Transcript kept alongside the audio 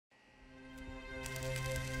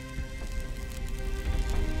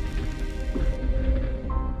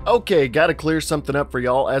Okay, gotta clear something up for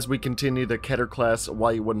y'all as we continue the Keter class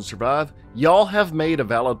Why You Wouldn't Survive. Y'all have made a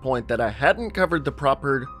valid point that I hadn't covered the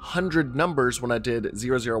proper 100 numbers when I did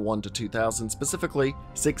 001 to 2000, specifically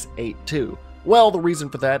 682. Well, the reason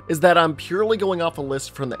for that is that I'm purely going off a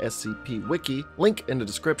list from the SCP Wiki, link in the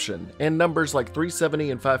description, and numbers like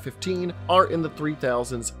 370 and 515 are in the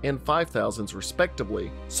 3000s and 5000s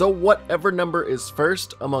respectively. So whatever number is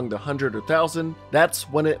first among the 100 or 1000, that's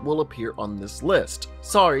when it will appear on this list.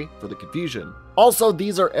 Sorry for the confusion. Also,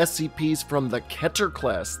 these are SCPs from the Keter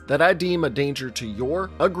class that I deem a danger to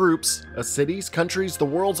a group's, a city's, country's, the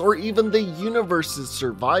world's, or even the universe's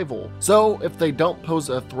survival. So if they don't pose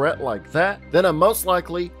a threat like that, then I most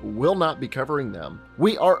likely will not be covering them.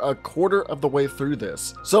 We are a quarter of the way through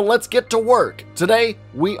this, so let's get to work. Today,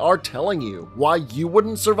 we are telling you why you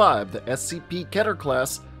wouldn't survive the SCP Keter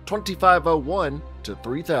class 2501 to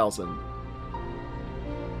 3000.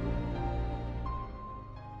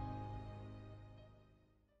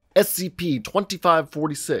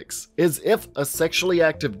 SCP-2546 is if a sexually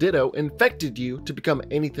active Ditto infected you to become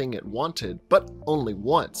anything it wanted, but only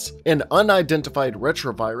once. An unidentified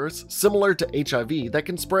retrovirus similar to HIV that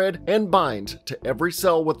can spread and bind to every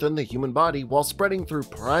cell within the human body while spreading through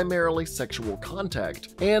primarily sexual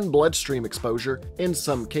contact and bloodstream exposure in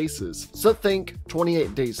some cases. So think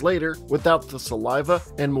 28 days later without the saliva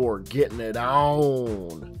and more getting it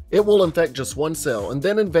on. It will infect just one cell and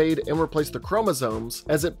then invade and replace the chromosomes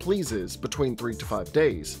as it pleases between 3 to 5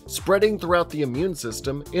 days, spreading throughout the immune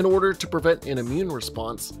system in order to prevent an immune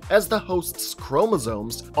response as the host's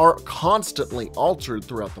chromosomes are constantly altered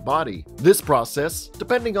throughout the body. This process,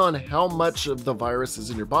 depending on how much of the virus is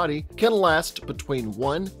in your body, can last between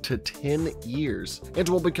 1 to 10 years and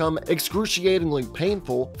will become excruciatingly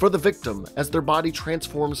painful for the victim as their body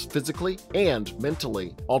transforms physically and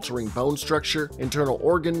mentally, altering bone structure, internal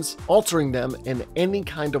organs, altering them in any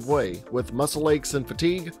kind of way, with muscle aches and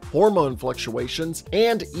fatigue, hormone fluctuations,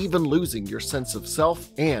 and even losing your sense of self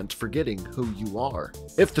and forgetting who you are.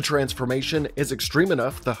 If the transformation is extreme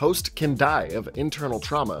enough, the host can die of internal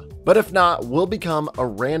trauma, but if not, will become a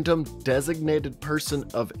random designated person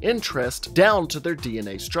of interest down to their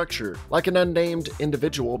DNA structure, like an unnamed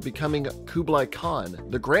individual becoming Kublai Khan,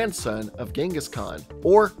 the grandson of Genghis Khan,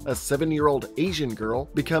 or a 7-year-old Asian girl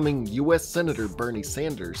becoming US Senator Bernie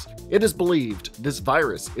Sanders. It is believed this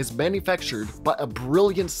virus is manufactured by a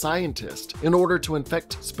brilliant scientist in order to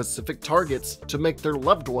infect specific targets to make their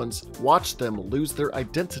loved ones watch them lose their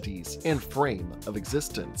identities and frame of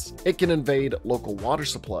existence. It can invade local water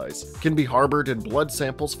supplies, can be harbored in blood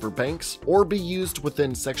samples for banks, or be used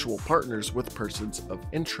within sexual partners with persons of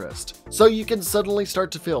interest. So you can suddenly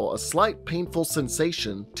start to feel a slight painful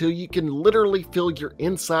sensation till you can literally feel your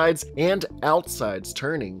insides and outsides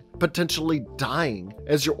turning, potentially dying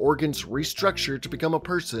as your organs restructure to become a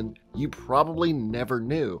person you probably never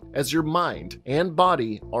knew, as your mind and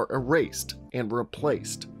body are erased and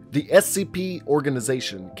replaced. The SCP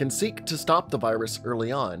organization can seek to stop the virus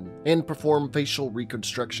early on and perform facial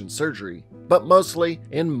reconstruction surgery, but mostly,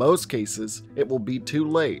 in most cases, it will be too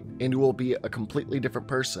late and you will be a completely different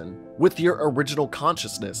person, with your original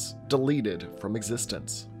consciousness deleted from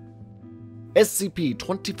existence.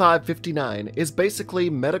 SCP-2559 is basically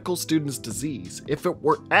medical student's disease if it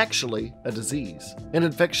were actually a disease, an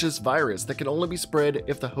infectious virus that can only be spread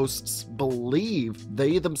if the hosts believe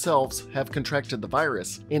they themselves have contracted the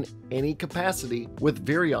virus in any capacity, with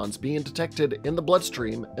virions being detected in the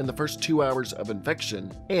bloodstream in the first 2 hours of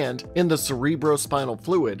infection and in the cerebrospinal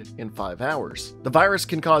fluid in 5 hours. The virus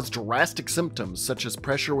can cause drastic symptoms such as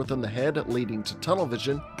pressure within the head leading to tunnel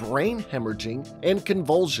vision, brain hemorrhaging, and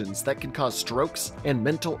convulsions that can cause strokes and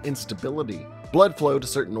mental instability. Blood flow to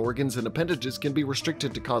certain organs and appendages can be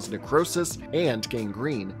restricted to cause necrosis and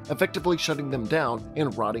gangrene, effectively shutting them down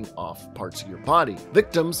and rotting off parts of your body.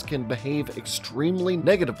 Victims can behave extremely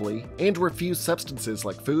negatively and refuse substances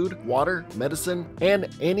like food, water, medicine, and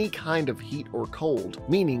any kind of heat or cold,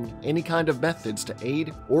 meaning any kind of methods to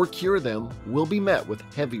aid or cure them will be met with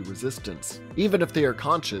heavy resistance, even if they are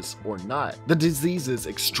conscious or not. The disease's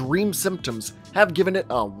extreme symptoms have given it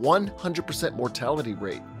a 100% mortality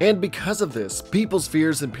rate, and because of this, people's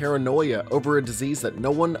fears and paranoia over a disease that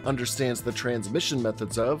no one understands the transmission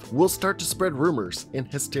methods of will start to spread rumors and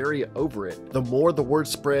hysteria over it. The more the word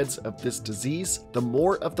spreads of this disease, the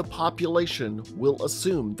more of the population will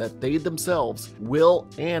assume that they themselves will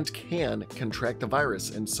and can contract the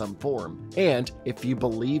virus in some form. And if you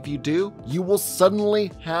believe you do, you will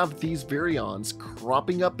suddenly have these virions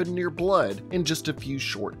cropping up in your blood in just a few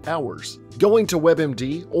short hours. Going to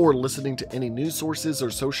WebMD or listening to any news sources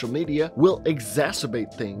or social media will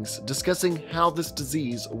exacerbate things, discussing how this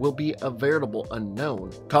disease will be a veritable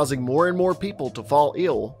unknown, causing more and more people to fall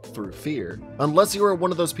ill through fear. Unless you are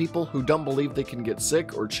one of those people who don't believe they can get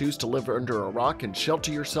sick or choose to live under a rock and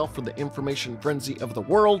shelter yourself from the information frenzy of the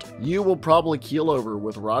world, you will probably keel over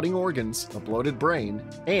with rotting organs, a bloated brain,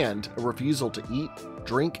 and a refusal to eat,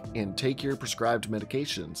 drink, and take your prescribed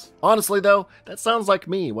medications. Honestly though, that sounds like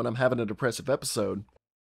me when I'm having a depressive episode.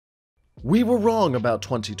 We were wrong about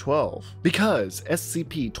 2012, because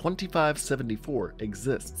SCP-2574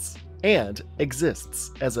 exists. And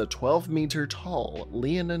exists as a 12-meter tall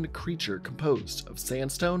leonine creature composed of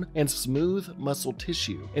sandstone and smooth muscle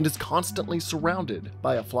tissue, and is constantly surrounded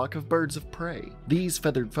by a flock of birds of prey. These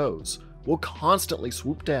feathered foes will constantly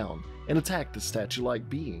swoop down and attack the statue-like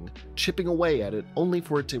being, chipping away at it only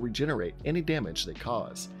for it to regenerate any damage they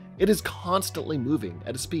cause. It is constantly moving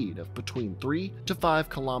at a speed of between 3 to 5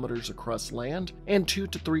 kilometers across land and 2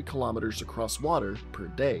 to 3 kilometers across water per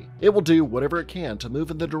day. It will do whatever it can to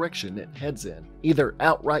move in the direction it heads in, either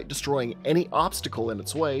outright destroying any obstacle in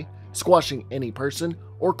its way, squashing any person,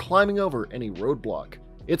 or climbing over any roadblock.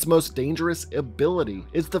 Its most dangerous ability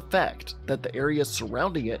is the fact that the area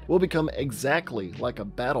surrounding it will become exactly like a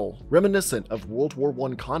battle, reminiscent of World War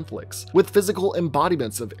I conflicts, with physical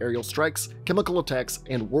embodiments of aerial strikes, chemical attacks,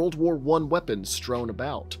 and World War I weapons strewn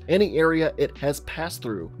about. Any area it has passed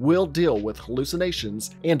through will deal with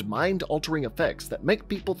hallucinations and mind-altering effects that make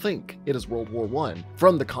people think it is World War I,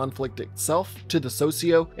 from the conflict itself to the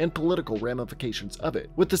socio and political ramifications of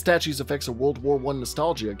it, with the statue's effects of World War I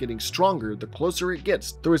nostalgia getting stronger the closer it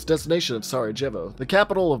gets through its destination of Sarajevo, the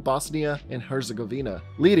capital of Bosnia and Herzegovina,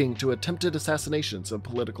 leading to attempted assassinations of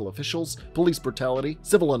political officials, police brutality,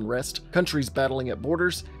 civil unrest, countries battling at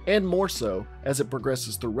borders, and more so as it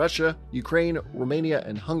progresses through Russia, Ukraine, Romania,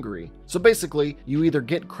 and Hungary. So basically, you either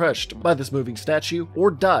get crushed by this moving statue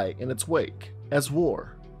or die in its wake. As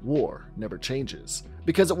war never changes,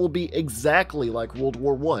 because it will be exactly like World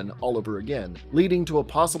War I all over again, leading to a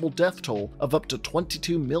possible death toll of up to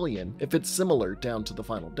 22 million if it's similar down to the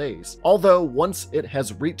final days. Although once it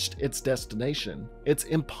has reached its destination, it's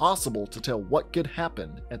impossible to tell what could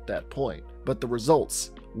happen at that point, but the results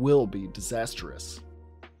will be disastrous.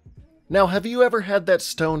 Now, have you ever had that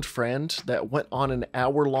stoned friend that went on an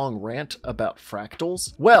hour-long rant about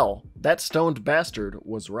fractals? Well, that stoned bastard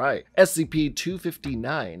was right.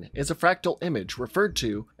 SCP-259 is a fractal image referred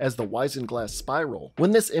to as the Isinglass spiral.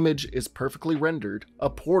 When this image is perfectly rendered, a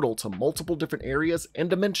portal to multiple different areas and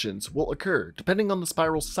dimensions will occur depending on the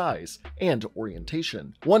spiral's size and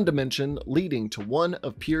orientation. One dimension leading to one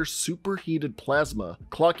of pure superheated plasma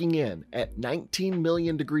clocking in at 19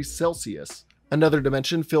 million degrees Celsius, another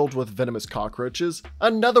dimension filled with venomous cockroaches,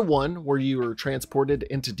 another one where you are transported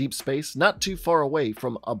into deep space not too far away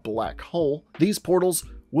from a black hole. These portals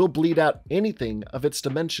will bleed out anything of its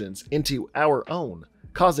dimensions into our own,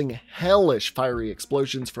 causing hellish fiery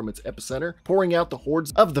explosions from its epicenter, pouring out the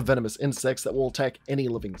hordes of the venomous insects that will attack any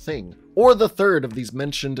living thing. Or the third of these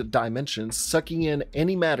mentioned dimensions, sucking in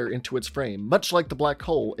any matter into its frame, much like the black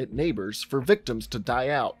hole it neighbors, for victims to die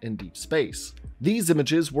out in deep space. These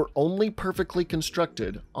images were only perfectly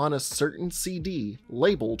constructed on a certain CD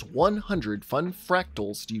labeled 100 fun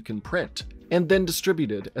fractals you can print, and then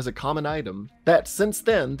distributed as a common item. That since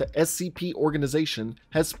then, the SCP organization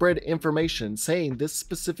has spread information saying this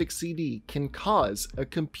specific CD can cause a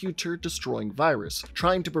computer-destroying virus,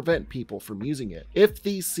 trying to prevent people from using it. If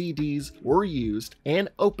these CDs were used and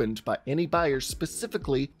opened by any buyers,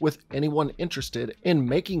 specifically with anyone interested in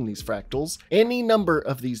making these fractals, any number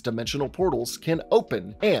of these dimensional portals can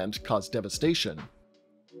open and cause devastation.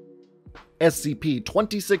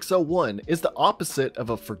 SCP-2601 is the opposite of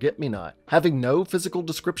a forget-me-not, having no physical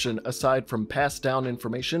description aside from passed down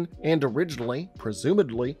information and originally,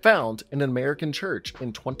 presumably, found in an American church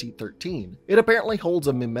in 2013. It apparently holds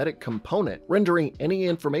a mimetic component, rendering any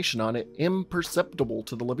information on it imperceptible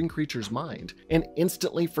to the living creature's mind and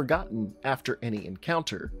instantly forgotten after any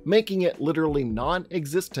encounter, making it literally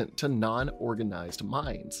non-existent to non-organized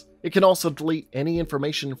minds. It can also delete any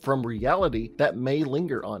information from reality that may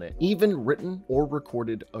linger on it, even written or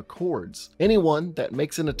recorded accords. Anyone that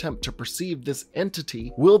makes an attempt to perceive this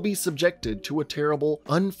entity will be subjected to a terrible,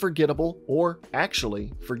 unforgettable, or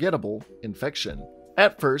actually forgettable infection.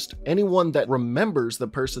 At first, anyone that remembers the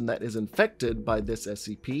person that is infected by this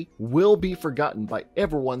SCP will be forgotten by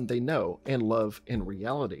everyone they know and love in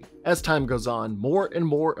reality. As time goes on, more and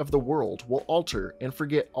more of the world will alter and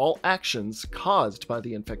forget all actions caused by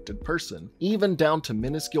the infected person, even down to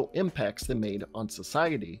minuscule impacts they made on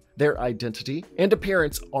society. their identity and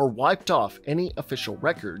appearance are wiped off any official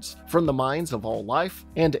records from the minds of all life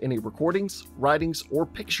and any recordings, writings, or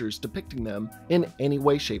pictures depicting them in any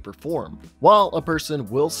way, shape, or form. While a person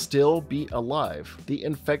will still be alive, the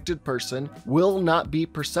infected person will not be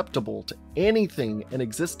perceptible to anything in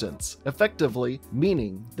existence, effectively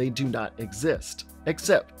meaning they do not exist,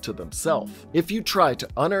 except to themselves. If you try to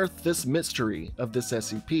unearth this mystery of this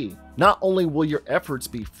SCP, not only will your efforts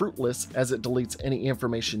be fruitless as it deletes any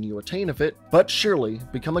information you attain of it, but surely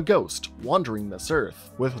become a ghost wandering this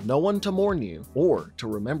earth, with no one to mourn you or to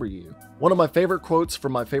remember you. One of my favorite quotes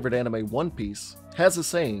from my favorite anime One Piece has a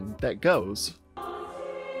saying that goes,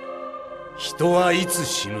 人はいつ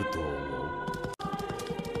死ぬと思う?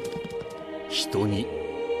 人に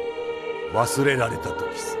忘れられた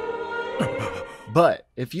時さ。 But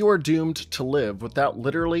if you are doomed to live without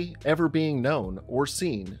literally ever being known or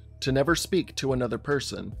seen, to never speak to another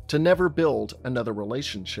person, to never build another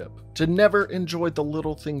relationship, to never enjoy the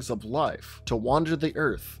little things of life, to wander the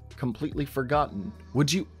earth completely forgotten,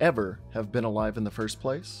 would you ever have been alive in the first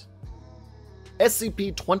place?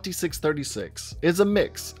 SCP-2636 is a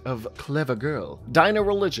mix of Clever Girl, Dino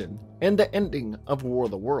Religion, and the ending of War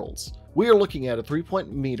of the Worlds. We are looking at a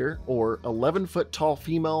 3-meter or 11-foot tall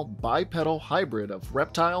female bipedal hybrid of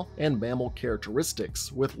reptile and mammal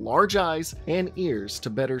characteristics with large eyes and ears to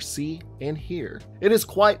better see and hear. It is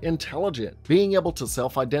quite intelligent, being able to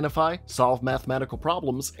self-identify, solve mathematical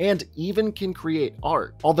problems, and even can create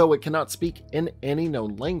art, although it cannot speak in any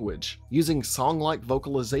known language, using song-like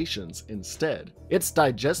vocalizations instead. Its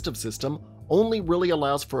digestive system only really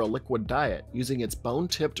allows for a liquid diet, using its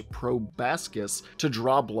bone-tipped proboscis to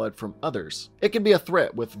draw blood from others. It can be a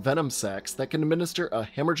threat with venom sacs that can administer a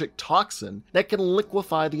hemorrhagic toxin that can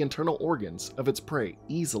liquefy the internal organs of its prey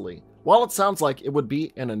easily. While it sounds like it would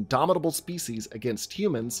be an indomitable species against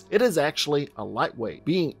humans, it is actually a lightweight,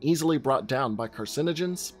 being easily brought down by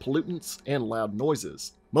carcinogens, pollutants, and loud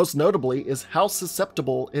noises. Most notably is how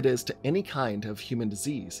susceptible it is to any kind of human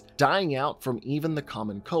disease, dying out from even the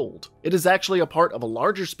common cold. It is actually a part of a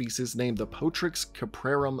larger species named the Potrix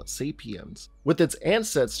caprerum sapiens, with its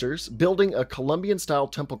ancestors building a Columbian-style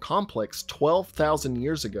temple complex 12,000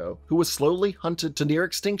 years ago, who was slowly hunted to near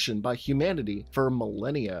extinction by humanity for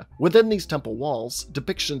millennia. Within these temple walls,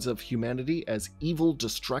 depictions of humanity as evil,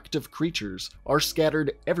 destructive creatures are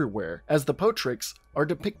scattered everywhere, as the Potrix are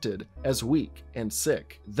depicted as weak and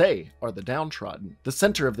sick. They are the downtrodden. The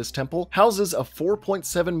center of this temple houses a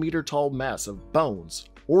 4.7-meter tall mass of bones,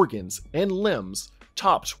 organs, and limbs,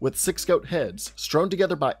 topped with 6 goat heads strewn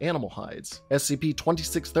together by animal hides.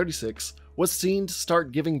 SCP-2636 was seen to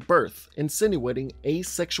start giving birth, insinuating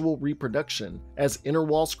asexual reproduction, as inner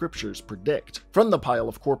wall scriptures predict. From the pile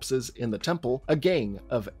of corpses in the temple, a gang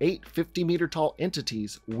of 8 50-meter tall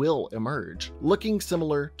entities will emerge, looking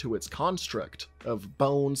similar to its construct of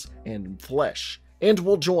bones and flesh, and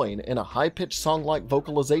will join in a high-pitched song-like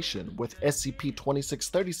vocalization with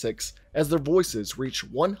SCP-2636 as their voices reach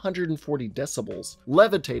 140 decibels,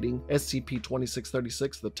 levitating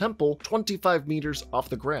SCP-2636 the temple 25 meters off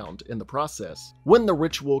the ground in the process. When the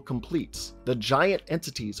ritual completes, the giant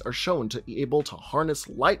entities are shown to be able to harness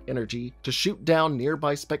light energy to shoot down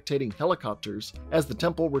nearby spectating helicopters as the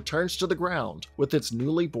temple returns to the ground with its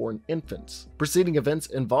newly born infants. Preceding events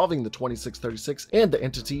involving the 2636 and the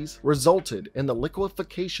entities resulted in the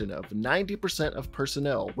liquefaction of 90% of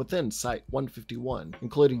personnel within Site-151,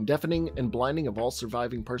 including deafening and blinding of all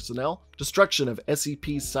surviving personnel, destruction of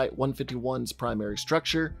SCP Site-151's primary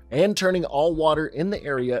structure, and turning all water in the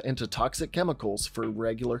area into toxic chemicals for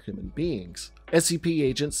regular human beings. SCP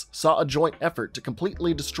agents saw a joint effort to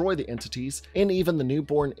completely destroy the entities and even the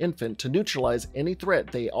newborn infant to neutralize any threat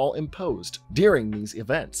they all imposed during these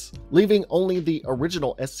events, leaving only the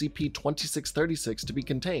original SCP-2636 to be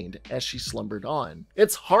contained as she slumbered on.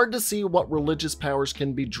 It's hard to see what religious powers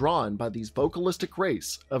can be drawn by these vocalistic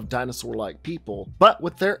race of dinosaur-like people, but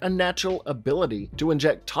with their unnatural ability to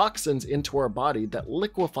inject toxins into our body that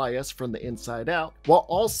liquefy us from the inside out, while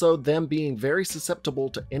also them being very susceptible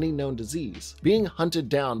to any known disease. Being hunted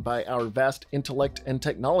down by our vast intellect and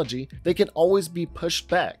technology, they can always be pushed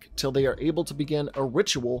back till they are able to begin a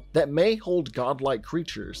ritual that may hold godlike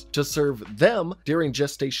creatures to serve them during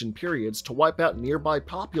gestation periods to wipe out nearby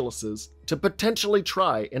populaces to potentially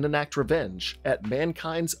try and enact revenge at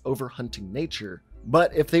mankind's overhunting nature.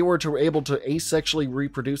 But if they were able to asexually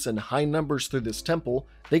reproduce in high numbers through this temple,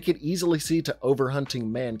 they could easily see to overhunting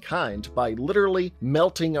mankind by literally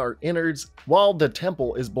melting our innards while the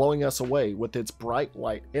temple is blowing us away with its bright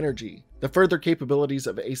light energy. The further capabilities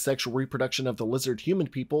of asexual reproduction of the lizard human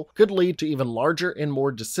people could lead to even larger and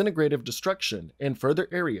more disintegrative destruction in further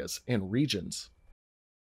areas and regions.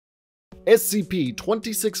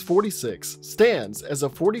 SCP-2646 stands as a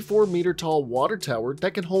 44-meter tall water tower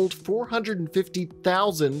that can hold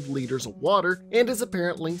 450,000 liters of water and is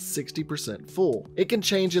apparently 60% full. It can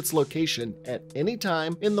change its location at any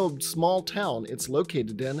time in the small town it's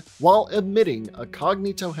located in while emitting a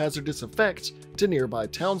cognitohazardous effect to nearby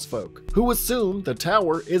townsfolk, who assume the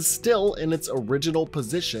tower is still in its original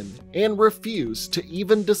position and refuse to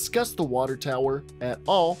even discuss the water tower at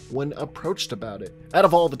all when approached about it. Out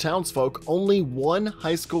of all the townsfolk, only one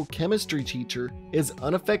high school chemistry teacher is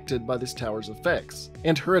unaffected by this tower's effects,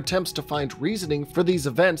 and her attempts to find reasoning for these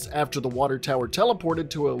events after the water tower teleported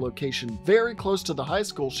to a location very close to the high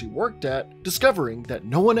school she worked at, discovering that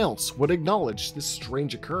no one else would acknowledge this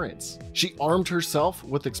strange occurrence. She armed herself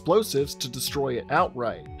with explosives to destroy it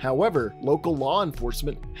outright. However, local law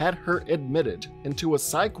enforcement had her admitted into a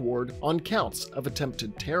psych ward on counts of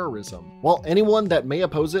attempted terrorism. While anyone that may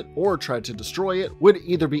oppose it or try to destroy it would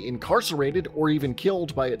either be incarcerated or even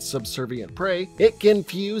killed by its subservient prey, it can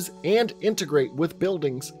fuse and integrate with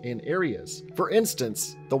buildings and areas. For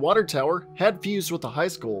instance, the water tower had fused with a high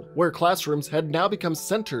school, where classrooms had now become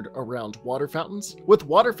centered around water fountains, with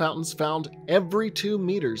water fountains found every 2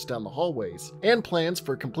 meters down the hallways, and plans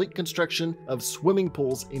for complete construction of swimming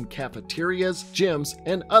pools in cafeterias, gyms,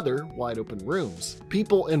 and other wide-open rooms.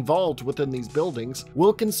 People involved within these buildings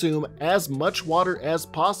will consume as much water as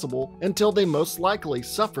possible until they most likely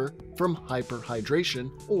suffer from hyperhydration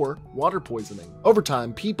or water poisoning. Over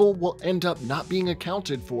time, people will end up not being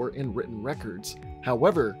accounted for in written records.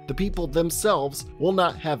 However, the people themselves will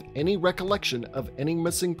not have any recollection of any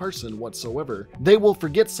missing person whatsoever. They will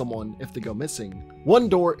forget someone if they go missing. One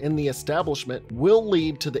door in the establishment will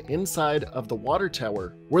lead to the inside of the water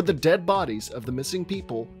tower, where the dead bodies of the missing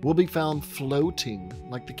people will be found floating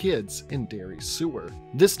like the kids in Derry's sewer.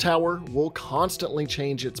 This tower will constantly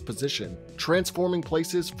change its position, transforming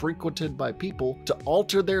places frequented by people to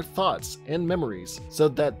alter their thoughts and memories so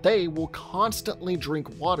that they will constantly drink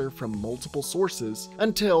water from multiple sources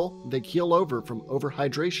until they keel over from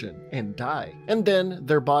overhydration and die, and then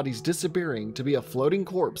their bodies disappearing to be a floating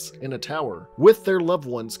corpse in a tower, with their loved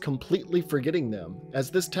ones completely forgetting them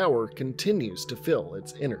as this tower continues to fill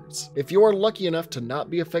its innards. If you are lucky enough to not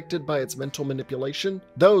be affected by its mental manipulation,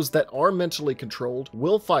 those that are mentally controlled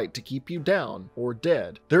will fight to keep you down or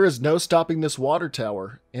dead. There is no stopping this water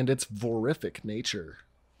tower and its horrific nature.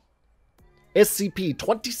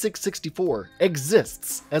 SCP-2664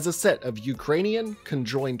 exists as a set of Ukrainian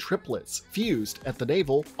conjoined triplets fused at the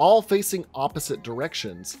navel, all facing opposite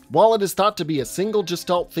directions. While it is thought to be a single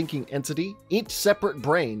gestalt thinking entity, each separate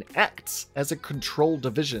brain acts as a control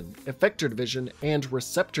division, effector division, and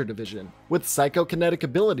receptor division, with psychokinetic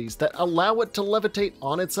abilities that allow it to levitate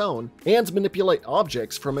on its own and manipulate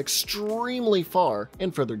objects from extremely far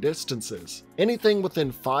and further distances. Anything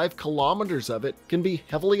within 5 kilometers of it can be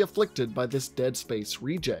heavily afflicted by this dead space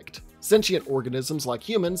reject. Sentient organisms like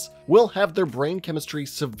humans will have their brain chemistry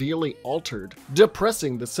severely altered,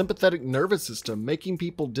 depressing the sympathetic nervous system, making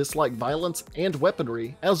people dislike violence and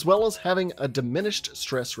weaponry, as well as having a diminished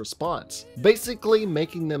stress response, basically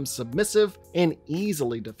making them submissive and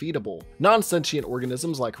easily defeatable. Non-sentient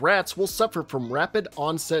organisms like rats will suffer from rapid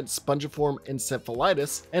onset spongiform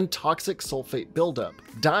encephalitis and toxic sulfate buildup,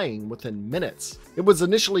 dying within minutes. It was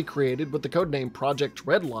initially created with the codename Project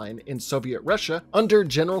Redline in Soviet Russia under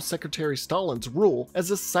General Secretary Stalin's rule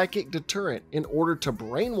as a psychic deterrent in order to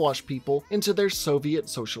brainwash people into their Soviet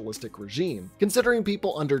socialistic regime, considering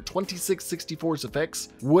people under 2664's effects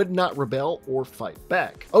would not rebel or fight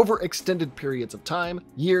back. Over extended periods of time,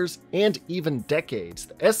 years, and even decades,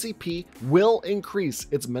 the SCP will increase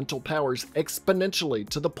its mental powers exponentially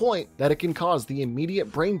to the point that it can cause the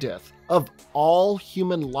immediate brain death of all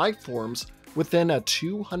human life forms within a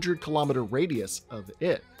 200-kilometer radius of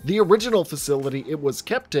it. The original facility it was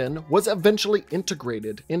kept in was eventually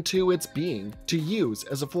integrated into its being to use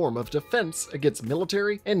as a form of defense against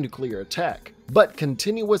military and nuclear attack. But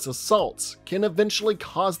continuous assaults can eventually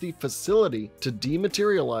cause the facility to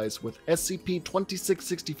dematerialize, with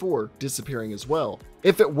SCP-2664 disappearing as well.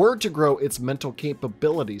 If it were to grow its mental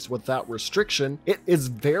capabilities without restriction, it is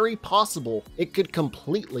very possible it could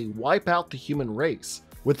completely wipe out the human race,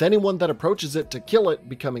 with anyone that approaches it to kill it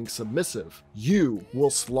becoming submissive. You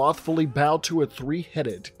will slothfully bow to a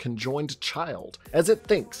 3-headed, conjoined child as it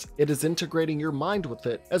thinks it is integrating your mind with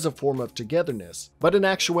it as a form of togetherness, but in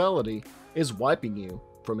actuality is wiping you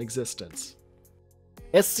from existence.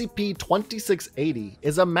 SCP-2680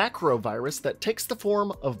 is a macrovirus that takes the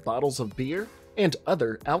form of bottles of beer and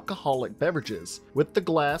other alcoholic beverages, with the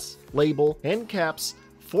glass, label, and caps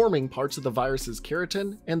forming parts of the virus's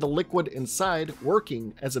keratin and the liquid inside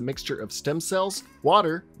working as a mixture of stem cells,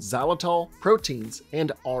 water, xylitol, proteins,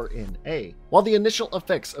 and RNA. While the initial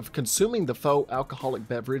effects of consuming the faux alcoholic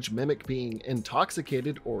beverage mimic being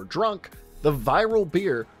intoxicated or drunk, the viral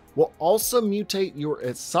beer will also mutate your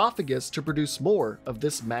esophagus to produce more of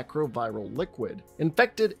this macroviral liquid.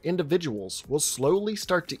 Infected individuals will slowly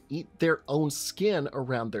start to eat their own skin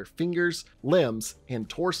around their fingers, limbs, and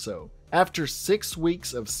torso. After 6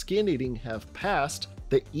 weeks of skin eating have passed,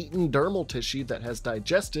 the eaten dermal tissue that has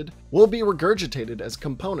digested will be regurgitated as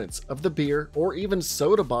components of the beer or even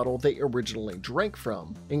soda bottle they originally drank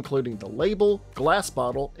from, including the label, glass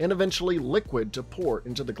bottle, and eventually liquid to pour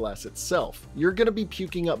into the glass itself. You're going to be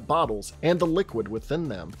puking up bottles and the liquid within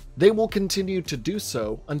them. They will continue to do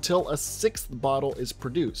so until a 6th bottle is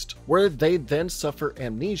produced, where they then suffer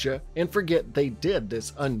amnesia and forget they did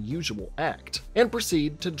this unusual act, and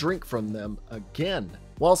proceed to drink from them again.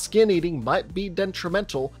 While skin eating might be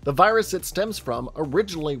detrimental, the virus it stems from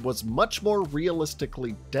originally was much more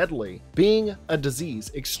realistically deadly, being a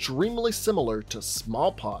disease extremely similar to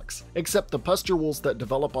smallpox, except the pustules that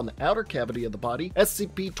develop on the outer cavity of the body,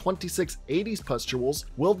 SCP-2680's pustules,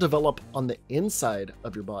 will develop on the inside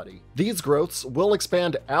of your body. These growths will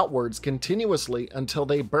expand outwards continuously until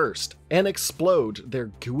they burst and explode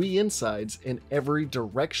their gooey insides in every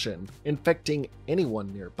direction, infecting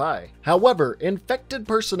anyone nearby. However, infected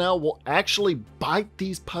personnel will actually bite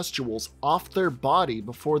these pustules off their body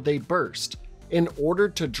before they burst in order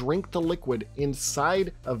to drink the liquid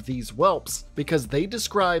inside of these whelps, because they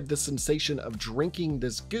describe the sensation of drinking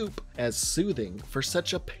this goop as soothing for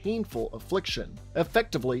such a painful affliction,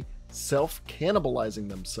 effectively self-cannibalizing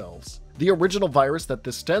themselves. The original virus that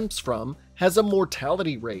this stems from has a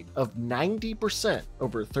mortality rate of 90%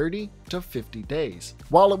 over 30 to 50 days.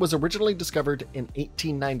 While it was originally discovered in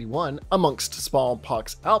 1891 amongst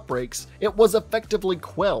smallpox outbreaks, it was effectively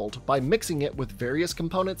quelled by mixing it with various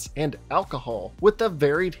components and alcohol, with a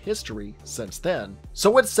varied history since then.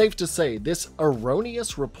 So it's safe to say this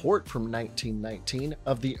erroneous report from 1919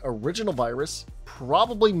 of the original virus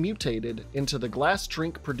probably mutated into the glass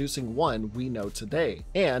drink producing one we know today,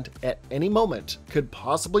 and at any moment could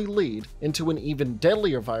possibly lead into an even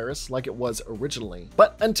deadlier virus like it was originally.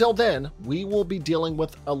 But until then, we will be dealing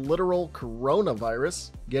with a literal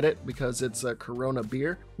coronavirus, get it because it's a Corona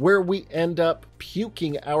beer, where we end up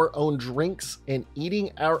puking our own drinks and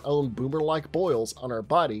eating our own boomer-like boils on our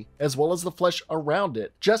body, as well as the flesh around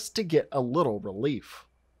it, just to get a little relief.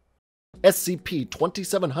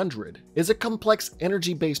 SCP-2700 is a complex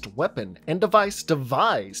energy-based weapon and device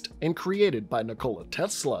devised and created by Nikola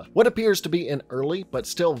Tesla. What appears to be an early but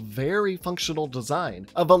still very functional design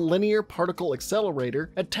of a linear particle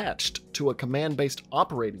accelerator attached to a command-based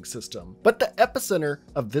operating system. But the epicenter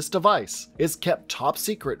of this device is kept top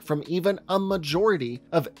secret from even a majority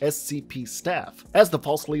of SCP staff, as the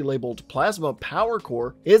falsely labeled plasma power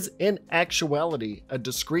core is in actuality a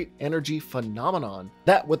discrete energy phenomenon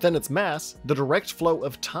that within its mass, the direct flow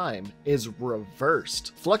of time is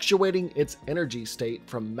reversed, fluctuating its energy state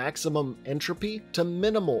from maximum entropy to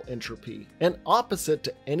minimal entropy, and opposite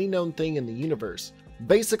to any known thing in the universe.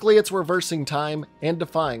 Basically, it's reversing time and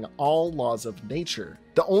defying all laws of nature.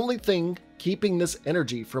 The only thing keeping this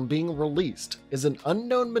energy from being released is an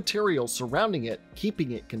unknown material surrounding it,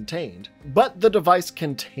 keeping it contained. But the device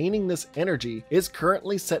containing this energy is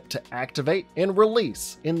currently set to activate and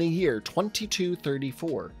release in the year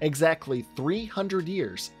 2234, exactly 300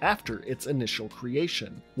 years after its initial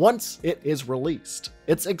creation. Once it is released,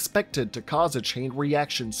 it's expected to cause a chain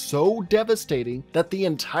reaction so devastating that the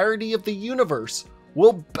entirety of the universe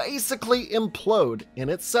will basically implode in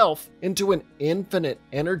itself into an infinite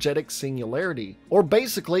energetic singularity, or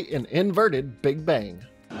basically an inverted Big Bang.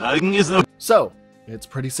 So, it's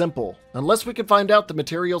pretty simple. Unless we can find out the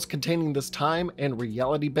materials containing this time and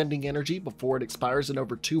reality-bending energy before it expires in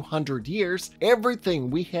over 200 years, everything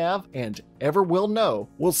we have and ever will know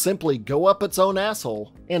will simply go up its own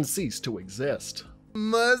asshole and cease to exist.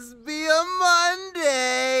 Must be a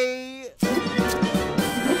Monday!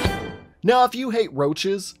 Now, if you hate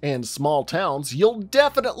roaches and small towns, you'll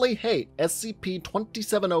definitely hate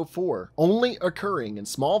SCP-2704, only occurring in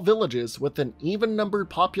small villages with an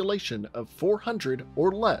even-numbered population of 400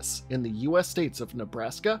 or less in the US states of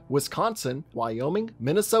Nebraska, Wisconsin, Wyoming,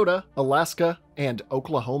 Minnesota, Alaska, and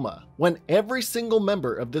Oklahoma. When every single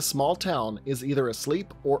member of this small town is either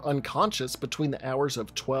asleep or unconscious between the hours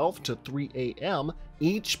of 12 to 3 a.m.,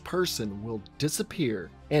 each person will disappear,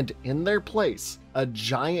 and in their place, a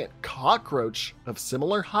giant cockroach of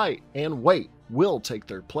similar height and weight will take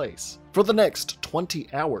their place. For the next 20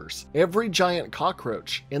 hours, every giant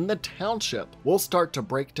cockroach in the township will start to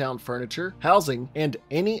break down furniture, housing, and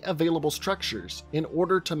any available structures in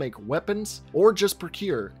order to make weapons or just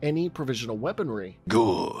procure any provisional weaponry.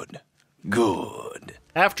 Good. Good.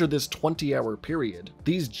 After this 20-hour period,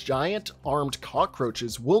 these giant armed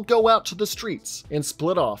cockroaches will go out to the streets and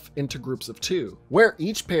split off into groups of 2, where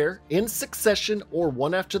each pair, in succession or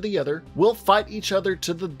one after the other, will fight each other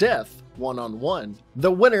to the death one-on-one.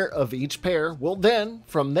 The winner of each pair will then,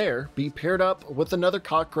 from there, be paired up with another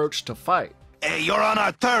cockroach to fight. Hey, you're on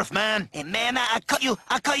our turf, man. Hey man, I cut you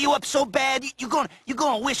up so bad. You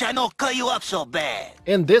gonna wish I don't cut you up so bad.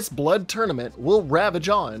 And this blood tournament will ravage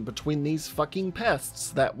on between these fucking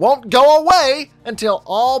pests that won't go away until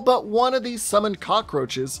all but one of these summoned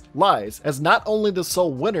cockroaches lies as not only the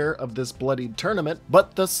sole winner of this bloodied tournament,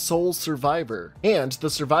 but the sole survivor. And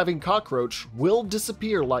the surviving cockroach will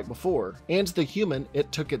disappear like before, and the human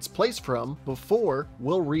it took its place from before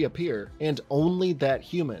will reappear, and only that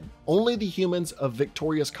human. Only the humans of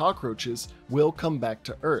victorious cockroaches will come back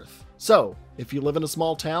to Earth. So, if you live in a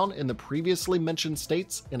small town in the previously mentioned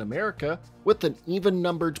states in America with an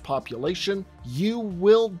even-numbered population, you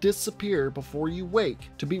will disappear before you wake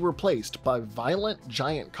to be replaced by violent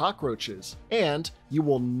giant cockroaches, and you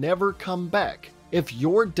will never come back if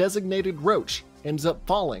your designated roach ends up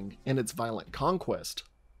falling in its violent conquest.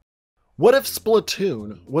 What if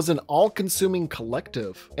Splatoon was an all-consuming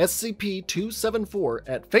collective? SCP-274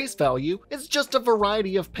 at face value is just a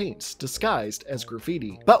variety of paints disguised as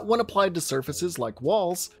graffiti, but when applied to surfaces like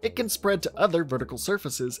walls, it can spread to other vertical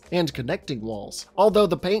surfaces and connecting walls, although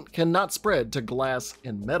the paint cannot spread to glass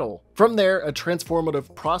and metal. From there, a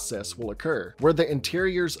transformative process will occur, where the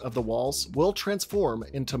interiors of the walls will transform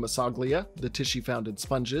into mesoglea, the tissue found in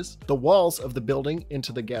sponges, the walls of the building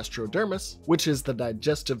into the gastrodermis, which is the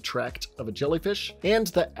digestive tract of a jellyfish, and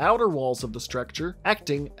the outer walls of the structure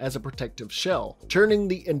acting as a protective shell, turning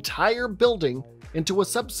the entire building into a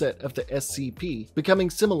subset of the SCP, becoming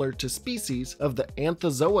similar to species of the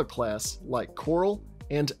Anthozoa class like coral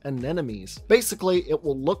and anemones. Basically, it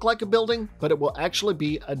will look like a building, but it will actually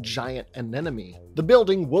be a giant anemone. The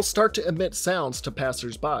building will start to emit sounds to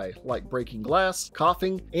passers-by, like breaking glass,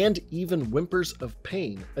 coughing, and even whimpers of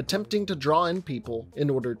pain, attempting to draw in people in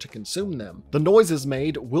order to consume them. The noises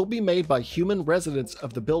made will be made by human residents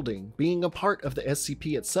of the building, being a part of the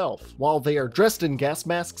SCP itself, while they are dressed in gas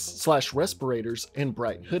masks / respirators and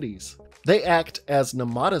bright hoodies. They act as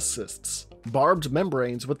pneumatocysts, barbed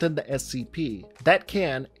membranes within the SCP that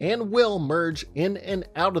can and will merge in and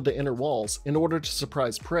out of the inner walls in order to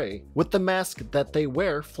surprise prey, with the mask that they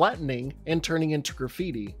wear flattening and turning into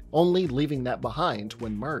graffiti, only leaving that behind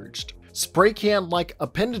when merged. Spray can-like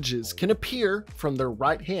appendages can appear from their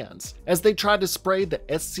right hands as they try to spray the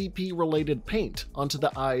SCP-related paint onto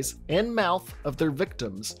the eyes and mouth of their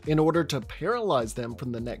victims in order to paralyze them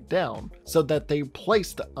from the neck down, so that they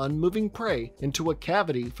place the unmoving prey into a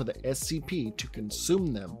cavity for the SCP to consume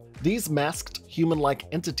them. These masked human-like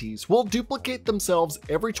entities will duplicate themselves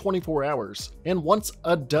every 24 hours, and once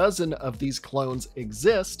a dozen of these clones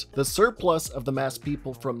exist, the surplus of the masked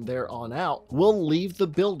people from there on out will leave the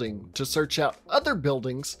building to search out other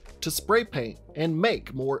buildings to spray paint and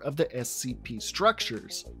make more of the SCP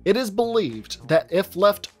structures. It is believed that if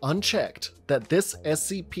left unchecked, that this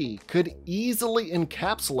SCP could easily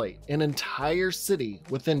encapsulate an entire city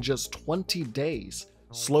within just 20 days,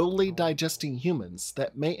 slowly digesting humans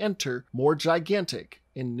that may enter more gigantic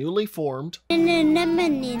and newly formed Okay,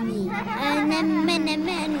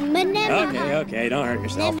 don't hurt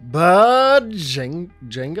yourself.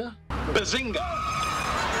 Jenga? Bazinga!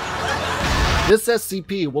 This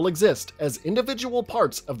SCP will exist as individual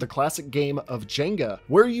parts of the classic game of Jenga,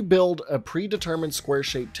 where you build a predetermined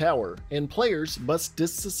square-shaped tower, and players must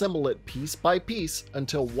disassemble it piece by piece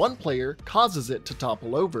until one player causes it to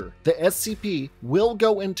topple over. The SCP will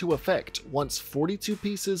go into effect once 42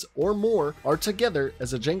 pieces or more are together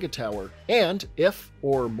as a Jenga tower, and if,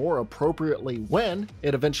 or more appropriately when,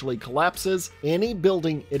 it eventually collapses, any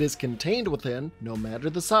building it is contained within, no matter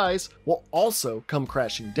the size, will also come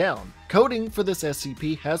crashing down. Coding for this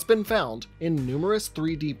SCP has been found in numerous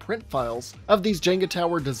 3D print files of these Jenga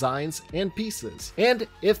tower designs and pieces, and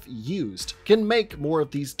if used, can make more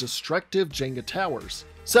of these destructive Jenga towers.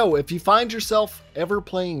 So if you find yourself ever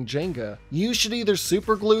playing Jenga, you should either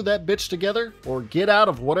super glue that bitch together or get out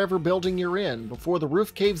of whatever building you're in before the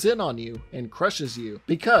roof caves in on you and crushes you,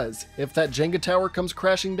 because if that Jenga tower comes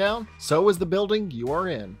crashing down, so is the building you are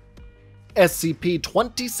in.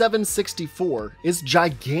 SCP-2764 is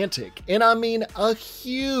gigantic, and I mean a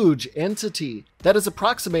huge entity that is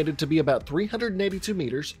approximated to be about 382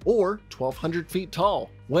 meters or 1,200 feet tall,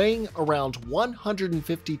 weighing around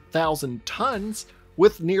 150,000 tons,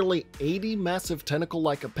 with nearly 80 massive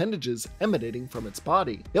tentacle-like appendages emanating from its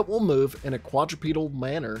body. It will move in a quadrupedal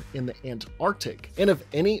manner in the Antarctic, and if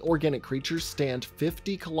any organic creatures stand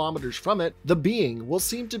 50 kilometers from it, the being will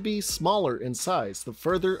seem to be smaller in size the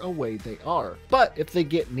further away they are. But if they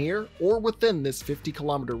get near or within this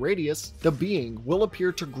 50-kilometer radius, the being will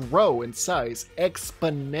appear to grow in size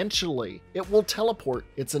exponentially. It will teleport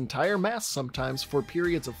its entire mass sometimes for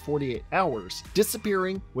periods of 48 hours,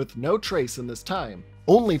 disappearing with no trace in this time,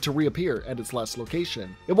 only to reappear at its last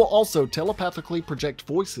location. It will also telepathically project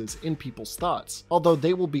voices in people's thoughts, although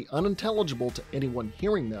they will be unintelligible to anyone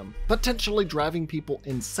hearing them, potentially driving people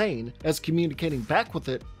insane, as communicating back with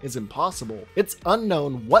it is impossible. It's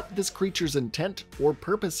unknown what this creature's intent or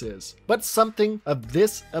purpose is, but something of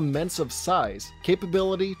this immense of size,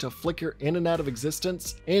 capability to flicker in and out of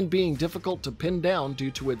existence, and being difficult to pin down due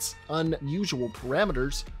to its unusual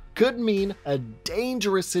parameters, could mean a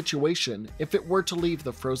dangerous situation if it were to leave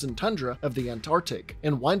the frozen tundra of the Antarctic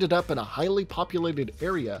and wind up in a highly populated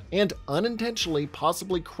area and unintentionally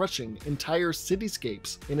possibly crushing entire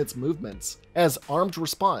cityscapes in its movements, as armed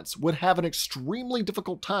response would have an extremely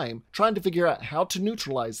difficult time trying to figure out how to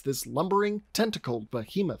neutralize this lumbering, tentacled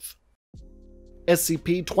behemoth.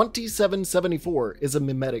 SCP-2774 is a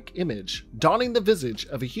mimetic image, donning the visage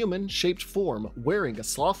of a human-shaped form wearing a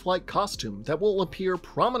sloth-like costume that will appear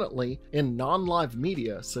prominently in non-live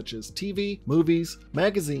media such as TV, movies,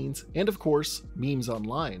 magazines, and of course, memes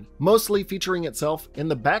online, mostly featuring itself in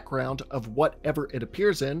the background of whatever it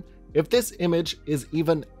appears in. If this image is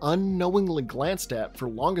even unknowingly glanced at for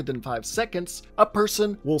longer than 5 seconds, a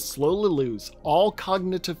person will slowly lose all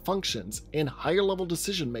cognitive functions and higher level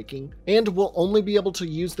decision making, and will only be able to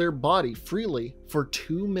use their body freely for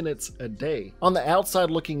 2 minutes a day. On the outside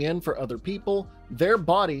looking in for other people, their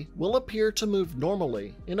body will appear to move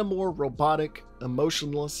normally in a more robotic,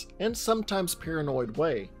 emotionless, and sometimes paranoid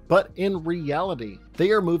way. But in reality,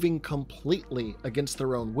 they are moving completely against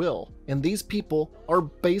their own will, and these people are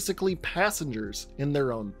basically passengers in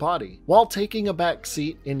their own body. While taking a back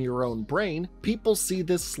seat in your own brain, people see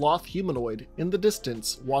this sloth humanoid in the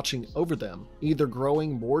distance watching over them, either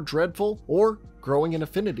growing more dreadful or growing in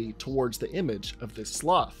affinity towards the image of this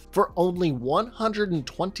sloth. For only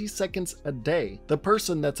 120 seconds a day, the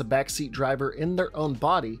person that's a backseat driver in their own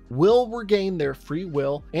body will regain their free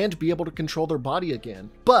will and be able to control their body again.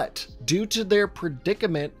 But due to their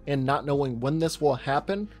predicament and not knowing when this will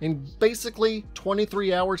happen, in basically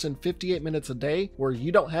 23 hours and 58 minutes a day where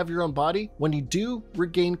you don't have your own body, when you do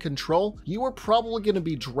regain control, you are probably going to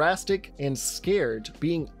be drastic and scared,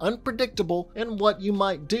 being unpredictable in what you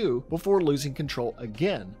might do before losing control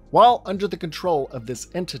again. While under the control of this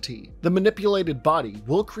entity, the manipulated body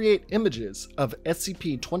will create images of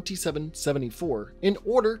SCP-2774 in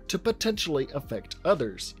order to potentially affect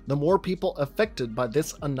others. The more people affected by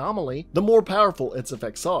this anomaly, the more powerful its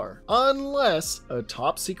effects are, unless a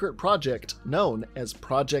top secret project known as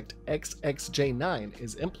Project XXJ9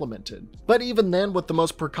 is implemented. But even then, with the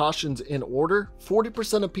most precautions in order,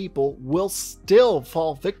 40% of people will still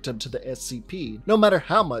fall victim to the SCP, no matter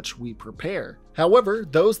how much we prepare. However,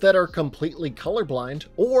 those that are completely colorblind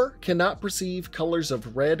or cannot perceive colors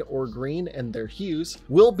of red or green and their hues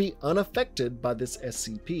will be unaffected by this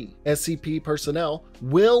SCP. SCP personnel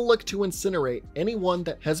will look to incinerate anyone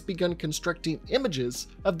that has begun constructing images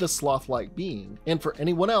of the sloth-like being, and for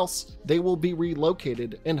anyone else, they will be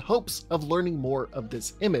relocated in hopes of learning more of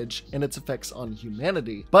this image and its effects on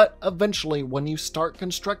humanity. But eventually, when you start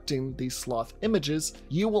constructing these sloth images,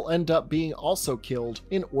 you will end up being also killed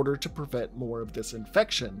in order to prevent more of this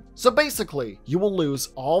infection. So basically, you will lose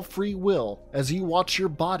all free will as you watch your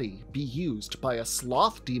body be used by a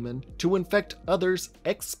sloth demon to infect others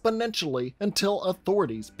exponentially until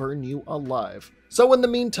authorities burn you alive. So in the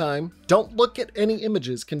meantime, don't look at any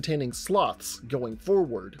images containing sloths going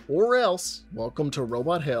forward, or else, welcome to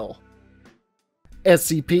Robot Hell.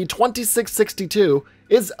 SCP-2662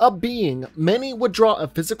 is a being many would draw a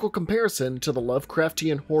physical comparison to the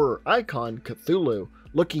Lovecraftian horror icon Cthulhu,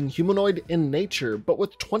 looking humanoid in nature but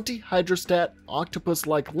with 20 hydrostat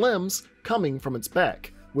octopus-like limbs coming from its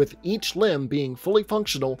back, with each limb being fully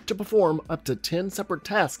functional to perform up to 10 separate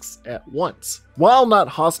tasks at once. While not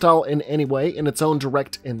hostile in any way in its own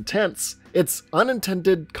direct intents, its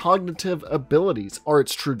unintended cognitive abilities are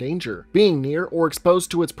its true danger. Being near or exposed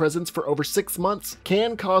to its presence for over 6 months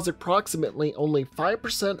can cause approximately only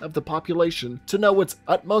 5% of the population to know its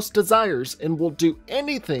utmost desires and will do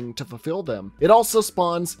anything to fulfill them. It also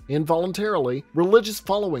spawns, involuntarily, religious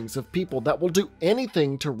followings of people that will do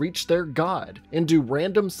anything to reach their god and do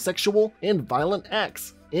random sexual and violent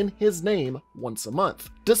acts in his name once a month,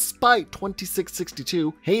 despite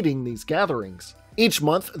 2662 hating these gatherings. Each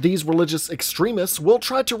month, these religious extremists will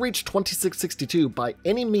try to reach 2662 by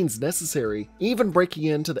any means necessary, even breaking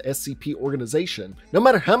into the SCP organization. No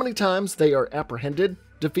matter how many times they are apprehended,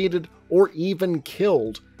 defeated, or even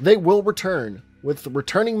killed, they will return, with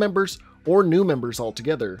returning members or new members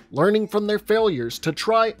altogether, learning from their failures to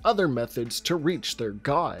try other methods to reach their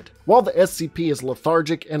god. While the SCP is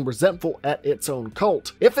lethargic and resentful at its own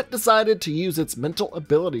cult, if it decided to use its mental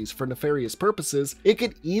abilities for nefarious purposes, it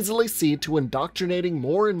could easily see to indoctrinating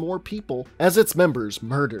more and more people as its members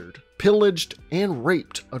murdered, pillaged, and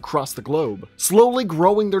raped across the globe, slowly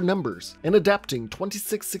growing their numbers and adapting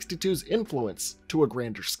 2662's influence to a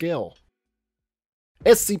grander scale.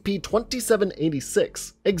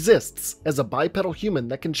 SCP-2786 exists as a bipedal human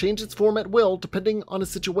that can change its form at will depending on a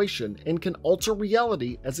situation and can alter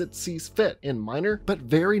reality as it sees fit in minor but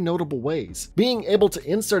very notable ways, being able to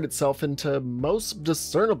insert itself into most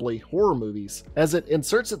discernibly horror movies, as it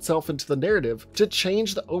inserts itself into the narrative to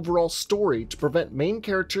change the overall story to prevent main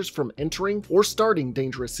characters from entering or starting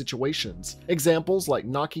dangerous situations. Examples like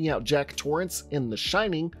knocking out Jack Torrance in The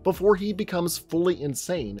Shining before he becomes fully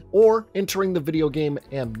insane, or entering the video game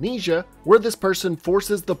Amnesia, where this person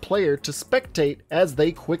forces the player to spectate as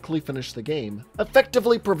they quickly finish the game,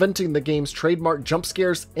 effectively preventing the game's trademark jump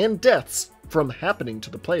scares and deaths from happening to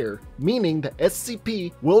the player, meaning the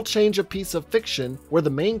SCP will change a piece of fiction where the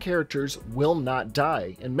main characters will not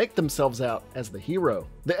die and make themselves out as the hero.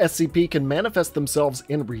 The SCP can manifest themselves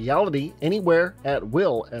in reality anywhere at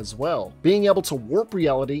will as well, being able to warp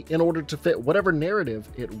reality in order to fit whatever narrative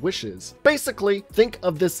it wishes. Basically, think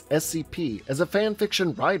of this SCP as a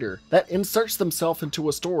fanfiction writer that inserts themselves into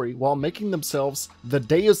a story while making themselves the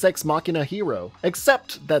Deus Ex Machina hero,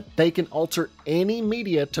 except that they can alter any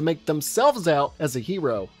media to make themselves out as a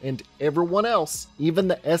hero and everyone else, even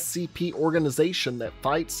the SCP organization that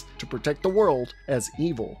fights to protect the world, as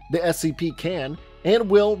evil. The SCP can and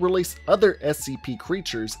will release other SCP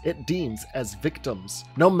creatures it deems as victims,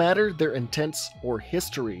 no matter their intents or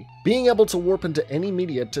history. Being able to warp into any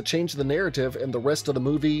media to change the narrative in the rest of the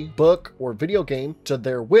movie, book, or video game to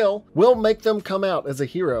their will make them come out as a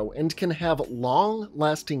hero and can have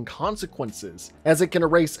long-lasting consequences, as it can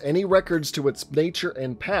erase any records to its nature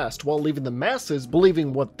and past while leaving the masses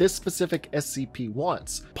believing what this specific SCP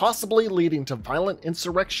wants, possibly leading to violent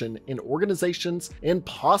insurrection in organizations and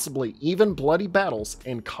possibly even bloody battles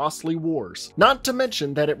and costly wars. Not to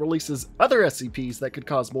mention that it releases other SCPs that could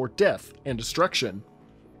cause more death and destruction.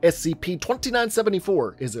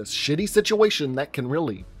 SCP-2974 is a shitty situation that can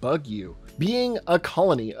really bug you. Being a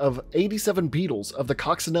colony of 87 beetles of the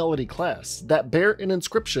Coccinellity class that bear an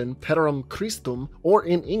inscription Peterum Christum, or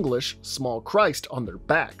in English, Small Christ, on their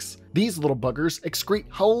backs. These little buggers excrete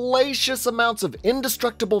hellacious amounts of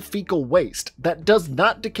indestructible fecal waste that does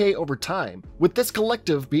not decay over time, with this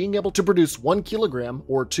collective being able to produce 1 kilogram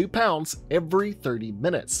or 2 pounds every 30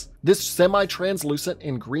 minutes. This semi-translucent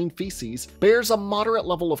and green feces bears a moderate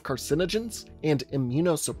level of carcinogens and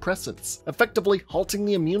immunosuppressants, effectively halting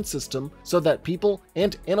the immune system so that people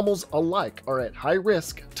and animals alike are at high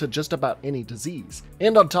risk to just about any disease.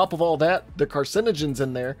 And on top of all that, the carcinogens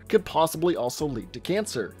in there could possibly also lead to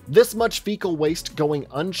cancer. This much fecal waste going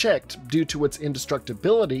unchecked due to its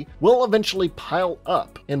indestructibility will eventually pile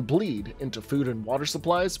up and bleed into food and water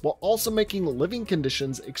supplies, while also making living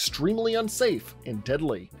conditions extremely unsafe and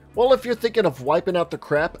deadly. Well, if you're thinking of wiping out the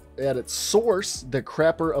crap at its source, the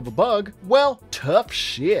crapper of a bug, well, tough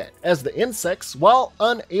shit, as the insects, while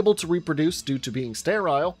unable to reproduce due to being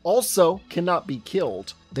sterile, also cannot be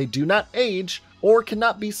killed. They do not age or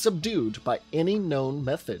cannot be subdued by any known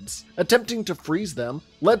methods. Attempting to freeze them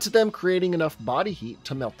led to them creating enough body heat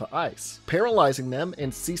to melt the ice. Paralyzing them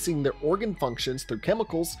and ceasing their organ functions through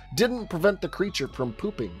chemicals didn't prevent the creature from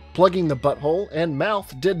pooping. Plugging the butthole and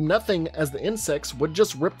mouth did nothing, as the insects would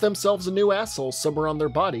just rip themselves a new asshole somewhere on their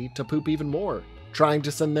body to poop even more. Trying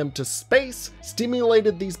to send them to space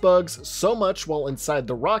stimulated these bugs so much while inside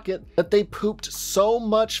the rocket that they pooped so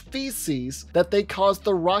much feces that they caused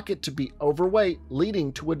the rocket to be overweight,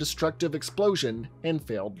 leading to a destructive explosion and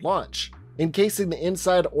failed launch. Encasing the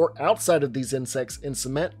inside or outside of these insects in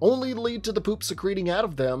cement only lead to the poop secreting out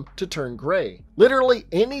of them to turn gray. Literally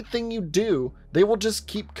anything you do, they will just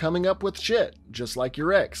keep coming up with shit, just like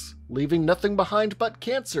your ex, leaving nothing behind but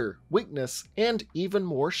cancer, weakness, and even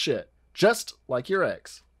more shit, just like your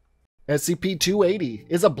ex. SCP-280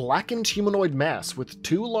 is a blackened humanoid mass with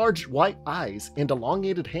 2 large white eyes and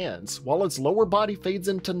elongated hands, while its lower body fades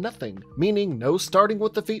into nothing, meaning no starting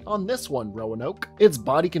with the feet on this one, Roanoke. Its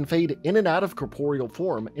body can fade in and out of corporeal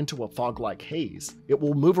form into a fog-like haze. It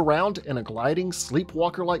will move around in a gliding,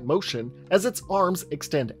 sleepwalker-like motion as its arms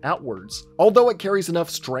extend outwards. Although it carries enough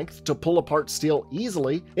strength to pull apart steel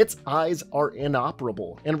easily, its eyes are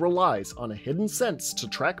inoperable and relies on a hidden sense to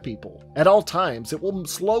track people. At all times, it will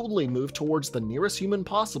slowly move towards the nearest human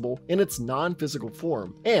possible in its non-physical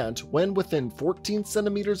form, and when within 14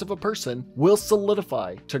 centimeters of a person, will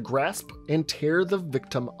solidify to grasp and tear the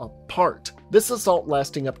victim apart. This assault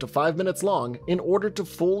lasting up to 5 minutes long in order to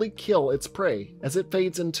fully kill its prey as it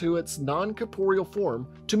fades into its non-corporeal form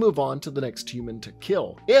to move on to the next human to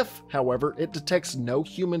kill. If, however, it detects no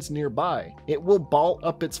humans nearby, it will ball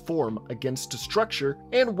up its form against a structure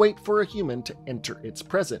and wait for a human to enter its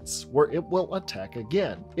presence, where it will attack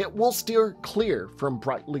again. It will steer clear from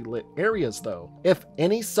brightly lit areas though. If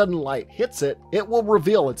any sudden light hits it, it will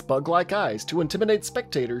reveal its bug-like eyes to intimidate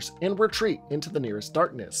spectators and retreat into the nearest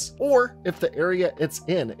darkness. Or, if the area it's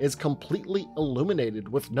in is completely illuminated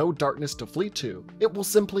with no darkness to flee to, it will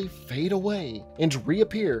simply fade away and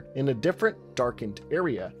reappear in a different darkened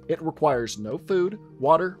area. It requires no food,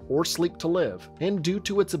 water, or sleep to live, and due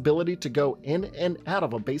to its ability to go in and out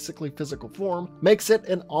of a basically physical form, makes it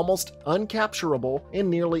an almost uncapturable and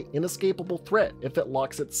nearly inescapable threat if it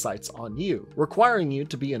locks its sights on you, requiring you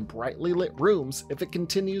to be in brightly lit rooms if it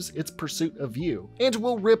continues its pursuit of you, and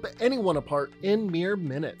will rip anyone apart in mere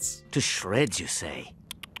minutes. To shreds, you say?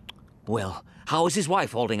 Well, how is his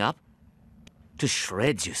wife holding up? To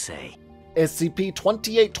shreds, you say?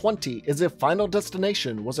 SCP-2820 is if Final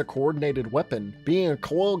Destination was a coordinated weapon, being a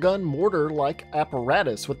coil gun mortar-like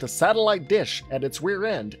apparatus with a satellite dish at its rear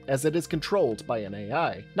end as it is controlled by an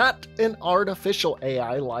AI. Not an artificial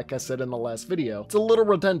AI like I said in the last video. It's a little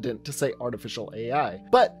redundant to say artificial AI,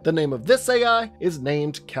 but the name of this AI is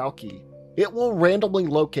named Kalki. It will randomly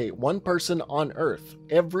locate one person on Earth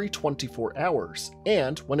every 24 hours,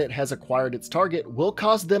 and when it has acquired its target, will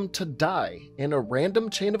cause them to die in a random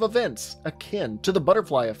chain of events akin to the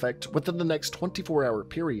butterfly effect within the next 24-hour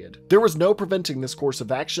period. There is no preventing this course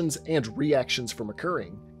of actions and reactions from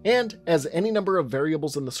occurring, and as any number of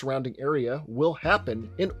variables in the surrounding area will happen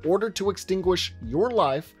in order to extinguish your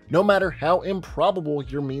life, no matter how improbable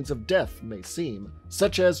your means of death may seem,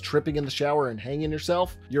 such as tripping in the shower and hanging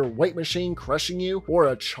yourself, your weight machine crushing you, or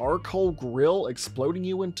a charcoal grill exploding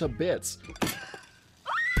you into bits.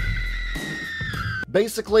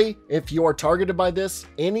 Basically, if you are targeted by this,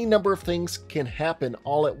 any number of things can happen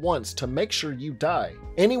all at once to make sure you die.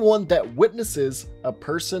 Anyone that witnesses a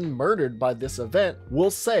person murdered by this event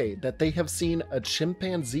will say that they have seen a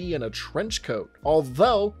chimpanzee in a trench coat.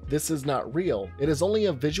 Although this is not real, it is only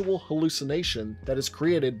a visual hallucination that is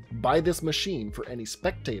created by this machine for any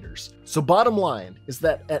spectators. So bottom line is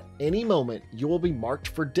that at any moment you will be marked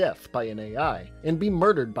for death by an AI and be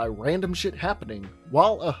murdered by random shit happening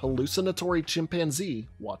while a hallucinatory chimpanzee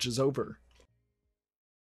watches over.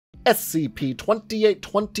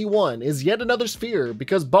 SCP-2821 is yet another sphere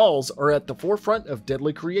because balls are at the forefront of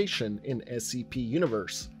deadly creation in SCP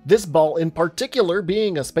universe. This ball in particular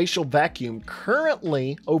being a spatial vacuum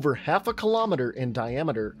currently over half a kilometer in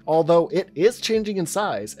diameter, although it is changing in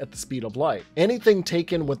size at the speed of light. Anything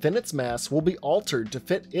taken within its mass will be altered to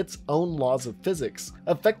fit its own laws of physics,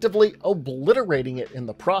 effectively obliterating it in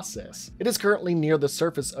the process. It is currently near the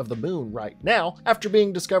surface of the moon right now after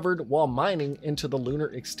being discovered while mining into the lunar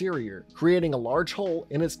exterior, creating a large hole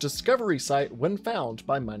in its discovery site when found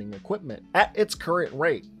by mining equipment. At its current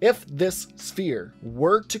rate, if this sphere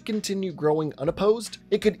were to continue growing unopposed,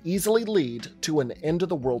 it could easily lead to an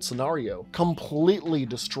end-of-the-world scenario, completely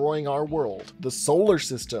destroying our world, the solar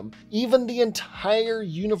system, even the entire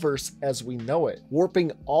universe as we know it,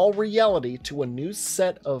 warping all reality to a new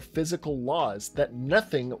set of physical laws that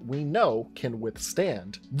nothing we know can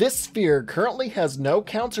withstand. This sphere currently has no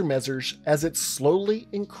countermeasures as it slowly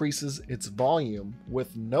increases its volume,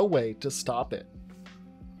 with no way to stop it.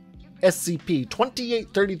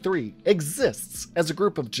 SCP-2833 exists as a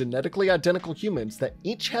group of genetically identical humans that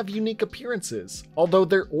each have unique appearances, although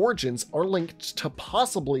their origins are linked to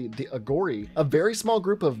possibly the Aghori, a very small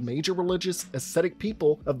group of major religious ascetic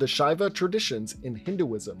people of the Shaiva traditions in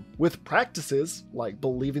Hinduism, with practices like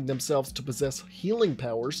believing themselves to possess healing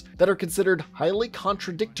powers that are considered highly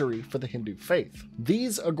contradictory for the Hindu faith.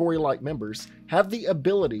 These Aghori-like members have the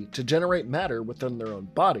ability to generate matter within their own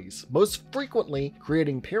bodies, most frequently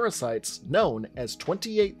creating parasites known as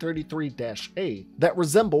 2833-A that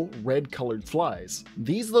resemble red-colored flies.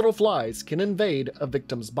 These little flies can invade a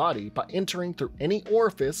victim's body by entering through any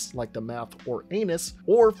orifice like the mouth or anus,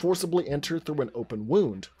 or forcibly enter through an open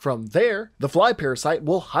wound. From there, the fly parasite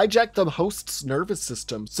will hijack the host's nervous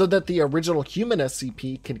system so that the original human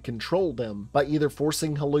SCP can control them by either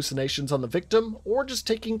forcing hallucinations on the victim or just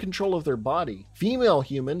taking control of their body. Female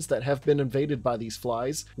humans that have been invaded by these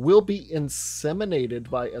flies will be inseminated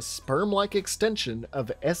by a sperm-like extension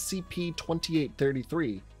of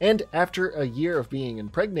SCP-2833, and after a year of being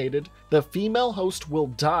impregnated, the female host will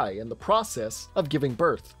die in the process of giving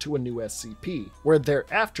birth to a new SCP, where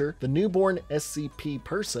thereafter the newborn SCP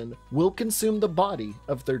person will consume the body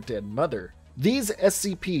of their dead mother. These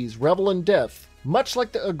SCPs revel in death, much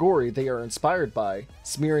like the Aghori they are inspired by,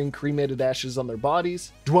 smearing cremated ashes on their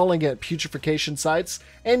bodies, dwelling at putrefaction sites,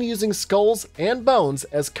 and using skulls and bones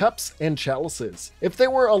as cups and chalices. If they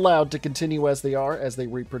were allowed to continue as they are as they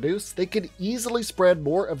reproduce, they could easily spread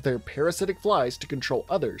more of their parasitic flies to control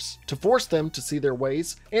others, to force them to see their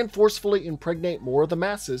ways, and forcefully impregnate more of the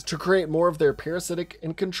masses to create more of their parasitic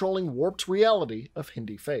and controlling warped reality of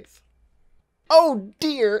Hindi faith. Oh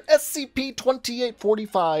dear,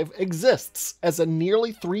 SCP-2845 exists as a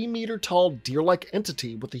nearly 3-meter tall deer-like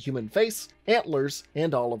entity with a human face, antlers,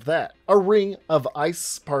 and all of that. A ring of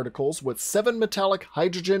ice particles with 7 metallic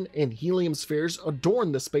hydrogen and helium spheres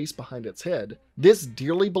adorn the space behind its head. This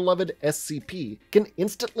dearly beloved SCP can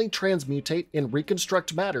instantly transmutate and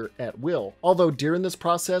reconstruct matter at will, although during this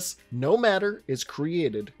process, no matter is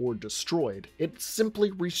created or destroyed. It simply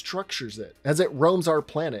restructures it. As it roams our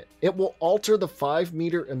planet, it will alter the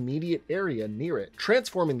 5-meter immediate area near it,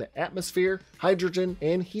 transforming the atmosphere, hydrogen,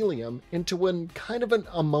 and helium into a kind of an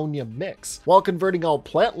ammonia mix, while converting all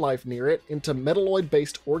plant life near it into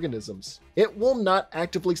metalloid-based organisms. It will not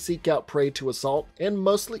actively seek out prey to assault and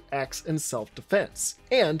mostly acts in self-defense,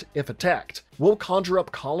 and, if attacked, will conjure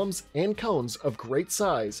up columns and cones of great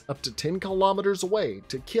size up to 10 kilometers away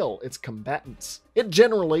to kill its combatants. It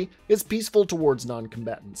generally is peaceful towards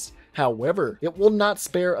non-combatants. However, it will not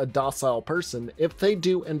spare a docile person if they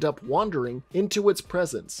do end up wandering into its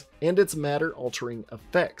presence and its matter-altering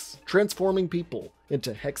effects, transforming people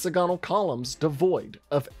into hexagonal columns devoid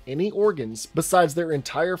of any organs besides their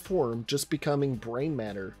entire form just becoming brain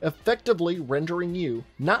matter, effectively rendering you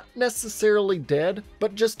not necessarily dead,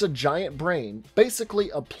 but just a giant brain, basically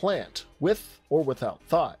a plant with or without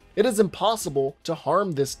thought. It is impossible to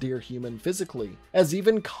harm this dear human physically, as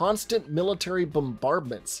even constant military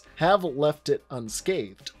bombardments have left it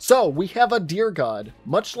unscathed. So we have a deer god,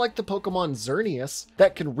 much like the Pokemon Xerneas,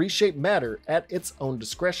 that can reshape matter at its own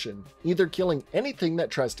discretion, either killing anything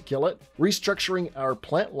that tries to kill it, restructuring our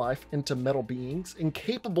plant life into metal beings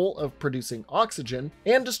incapable of producing oxygen,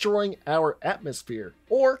 and destroying our atmosphere,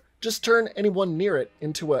 or just turn anyone near it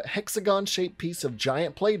into a hexagon-shaped piece of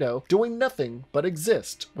giant Play-Doh doing nothing but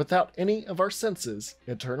exist without any of our senses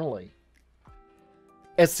eternally.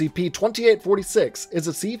 SCP-2846 is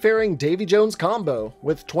a seafaring Davy Jones combo,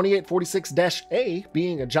 with 2846-A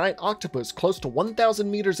being a giant octopus close to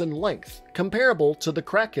 1,000 meters in length, comparable to the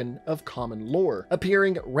Kraken of common lore.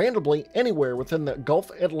 Appearing randomly anywhere within the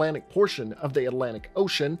Gulf Atlantic portion of the Atlantic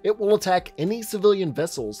Ocean, it will attack any civilian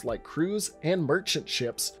vessels like cruise and merchant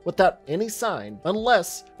ships without any sign,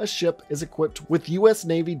 unless a ship is equipped with US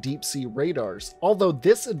Navy deep-sea radars, although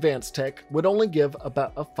this advanced tech would only give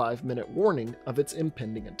about a 5-minute warning of its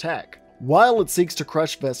impending attack. While it seeks to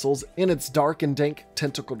crush vessels in its dark and dank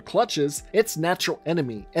tentacled clutches, its natural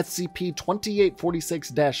enemy,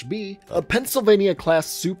 SCP-2846-B, a Pennsylvania-class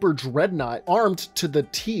super dreadnought armed to the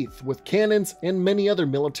teeth with cannons and many other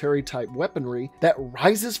military-type weaponry that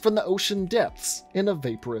rises from the ocean depths in a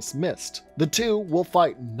vaporous mist. The two will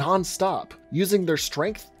fight non-stop, using their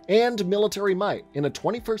strength and military might in a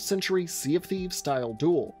 21st century Sea of Thieves style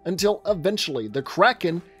duel, until eventually the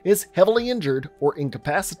Kraken is heavily injured or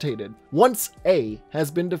incapacitated. Once A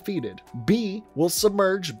has been defeated, B will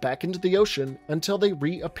submerge back into the ocean until they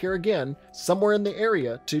reappear again somewhere in the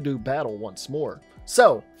area to do battle once more.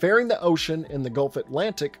 So, faring the ocean in the Gulf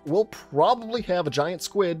Atlantic will probably have a giant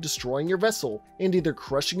squid destroying your vessel and either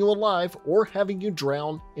crushing you alive or having you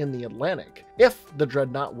drown in the Atlantic. If the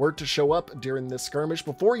dreadnought were to show up during this skirmish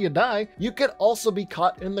before you die, you could also be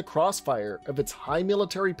caught in the crossfire of its high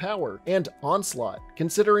military power and onslaught,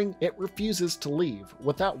 considering it refuses to leave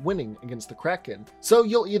without winning against the Kraken. So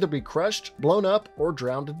you'll either be crushed, blown up, or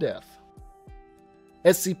drowned to death.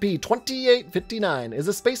 SCP-2859 is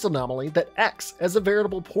a space anomaly that acts as a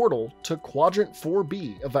veritable portal to Quadrant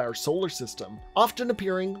 4b of our solar system, often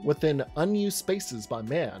appearing within unused spaces by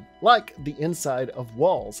man, like the inside of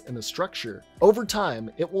walls in a structure. Over time,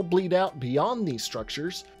 it will bleed out beyond these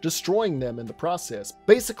structures, destroying them in the process,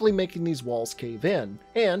 basically making these walls cave in,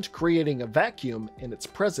 and creating a vacuum in its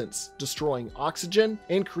presence, destroying oxygen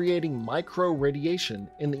and creating micro-radiation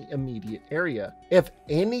in the immediate area. If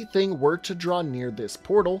anything were to draw near this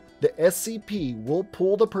portal, the SCP will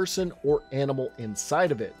pull the person or animal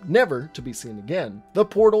inside of it, never to be seen again. The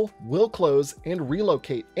portal will close and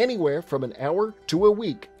relocate anywhere from an hour to a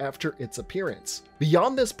week after its appearance.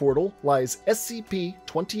 Beyond this portal lies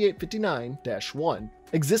SCP-2859-1,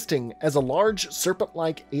 existing as a large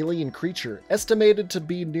serpent-like alien creature estimated to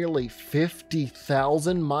be nearly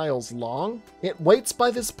 50,000 miles long. It waits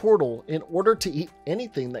by this portal in order to eat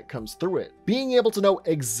anything that comes through it, being able to know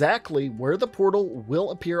exactly where the portal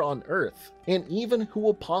will appear on Earth, and even who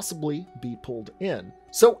will possibly be pulled in.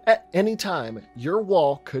 So at any time, your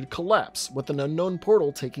wall could collapse with an unknown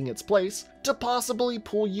portal taking its place to possibly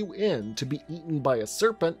pull you in to be eaten by a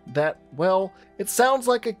serpent that, well, it sounds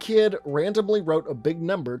like a kid randomly wrote a big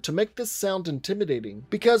number to make this sound intimidating,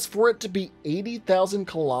 because for it to be 80,000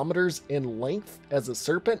 kilometers in length as a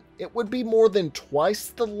serpent, it would be more than twice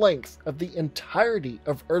the length of the entirety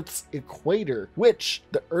of Earth's equator, which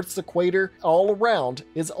the Earth's equator all around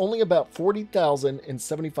is only about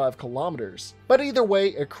 40,075 kilometers. But either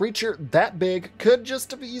way, a creature that big could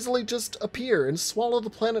just easily just appear and swallow the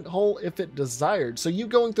planet whole if it desired, so you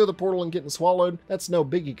going through the portal and getting swallowed, that's no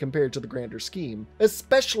biggie compared to the grander scheme,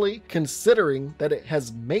 especially considering that it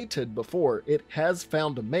has mated before it has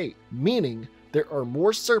found a mate, meaning there are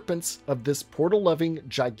more serpents of this portal-loving,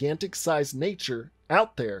 gigantic-sized nature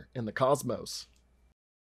out there in the cosmos.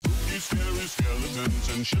 Scary skeletons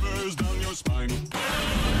and shivers down your spine.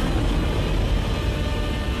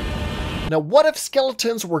 Now, what if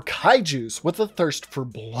skeletons were kaijus with a thirst for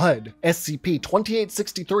blood?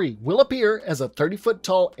 SCP-2863 will appear as a 30-foot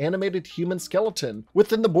tall animated human skeleton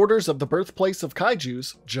within the borders of the birthplace of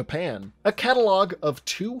kaijus, Japan. A catalog of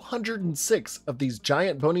 206 of these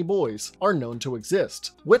giant bony boys are known to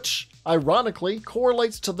exist, which ironically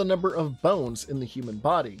correlates to the number of bones in the human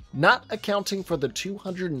body, not accounting for the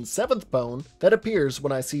 207th bone that appears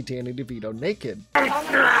when I see Danny DeVito naked.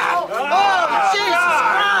 Oh, Jesus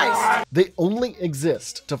Christ! They only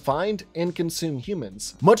exist to find and consume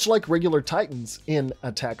humans, much like regular titans in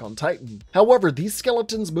Attack on Titan. However, these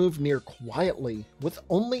skeletons move near quietly, with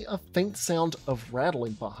only a faint sound of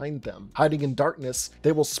rattling behind them. Hiding in darkness,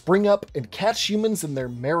 they will spring up and catch humans in their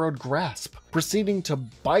marrowed grasp, proceeding to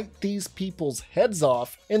bite these people's heads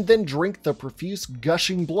off and then drink the profuse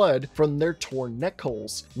gushing blood from their torn neck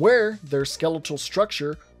holes, where their skeletal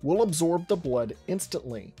structure will absorb the blood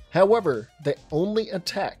instantly. However, they only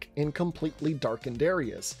attack in completely darkened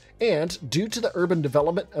areas, and due to the urban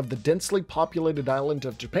development of the densely populated island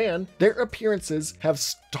of Japan, their appearances have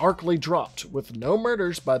starkly dropped, with no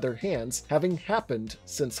murders by their hands having happened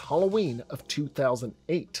since Halloween of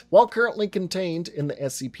 2008. While currently contained in the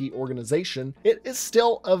SCP organization, it is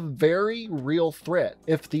still a very real threat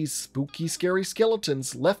if these spooky, scary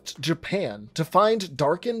skeletons left Japan to find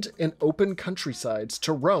darkened and open countrysides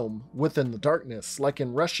to roam within the darkness, like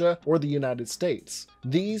in Russia or the United States.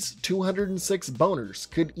 These 206 boners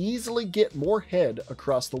could easily get more head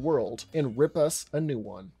across the world and rip us a new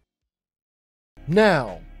one.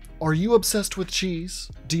 Now, are you obsessed with cheese?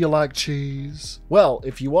 Do you like cheese? Well,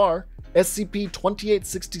 if you are,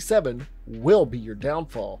 SCP-2867 will be your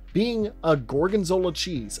downfall, being a gorgonzola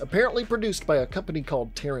cheese apparently produced by a company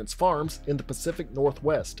called Terrence Farms in the Pacific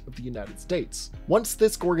Northwest of the United States. Once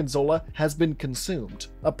this gorgonzola has been consumed,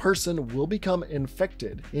 a person will become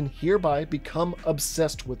infected and hereby become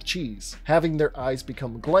obsessed with cheese, having their eyes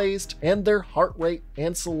become glazed and their heart rate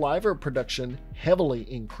and saliva production heavily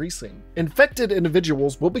increasing. Infected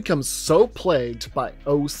individuals will become so plagued by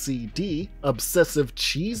OCD, obsessive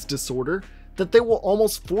cheese disorder, that they will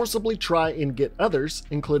almost forcibly try and get others,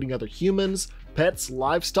 including other humans, pets,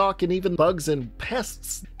 livestock, and even bugs and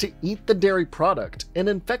pests to eat the dairy product and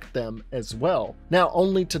infect them as well. Now,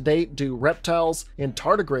 only to date do reptiles and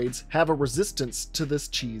tardigrades have a resistance to this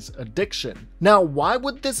cheese addiction. Now, why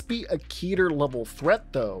would this be a Keter level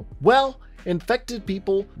threat though? Well, infected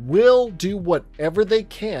people will do whatever they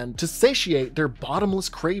can to satiate their bottomless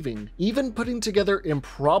craving, even putting together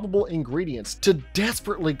improbable ingredients to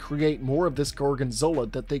desperately create more of this gorgonzola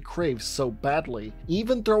that they crave so badly,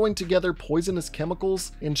 even throwing together poisonous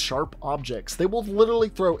chemicals and sharp objects. They will literally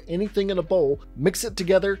throw anything in a bowl, mix it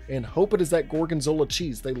together, and hope it is that gorgonzola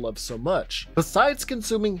cheese they love so much. Besides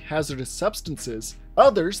consuming hazardous substances,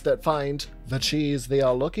 others that find the cheese they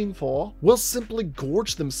are looking for will simply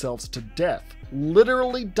gorge themselves to death,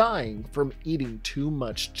 literally dying from eating too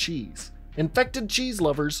much cheese. Infected cheese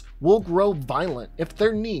lovers will grow violent if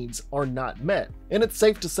their needs are not met, and it's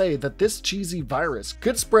safe to say that this cheesy virus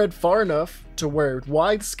could spread far enough to where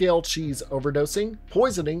wide-scale cheese overdosing,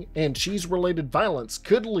 poisoning, and cheese-related violence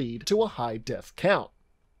could lead to a high death count.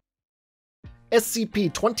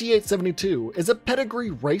 SCP-2872 is a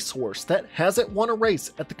pedigree racehorse that hasn't won a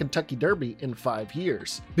race at the Kentucky Derby in 5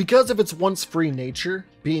 years. Because of its once-free nature,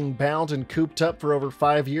 being bound and cooped up for over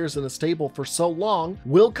 5 years in a stable for so long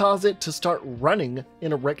will cause it to start running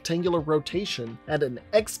in a rectangular rotation at an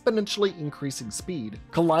exponentially increasing speed.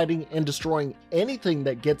 Colliding and destroying anything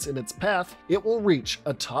that gets in its path, it will reach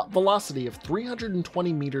a top velocity of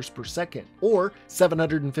 320 meters per second, or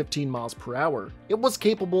 715 miles per hour. It was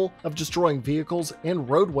capable of destroying vehicles and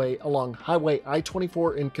roadway along Highway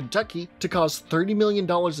I-24 in Kentucky to cause $30 million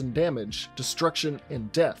in damage, destruction,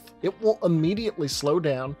 and death. It will immediately slow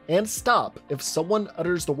down and stop if someone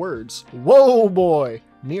utters the words, "Whoa boy,"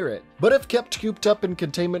 near it. But if kept cooped up in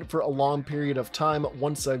containment for a long period of time,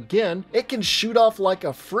 once again, it can shoot off like a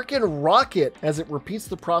freaking rocket as it repeats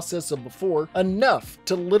the process of before, enough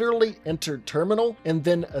to literally enter terminal and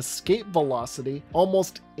then escape velocity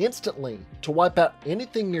almost instantly to wipe out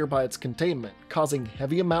anything nearby its containment, causing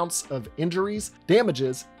heavy amounts of injuries,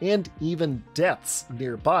 damages, and even deaths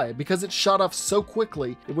nearby because it shot off so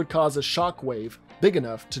quickly it would cause a shockwave big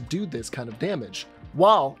enough to do this kind of damage,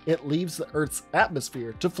 while it leaves the Earth's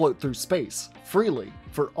atmosphere to float through space freely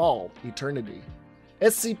for all eternity.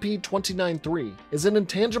 SCP-293 is an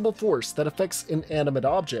intangible force that affects inanimate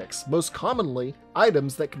objects, most commonly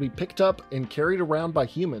items that can be picked up and carried around by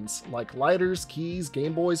humans, like lighters, keys,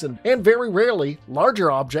 Game Boys, and very rarely, larger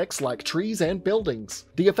objects like trees and buildings.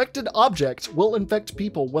 The affected object will infect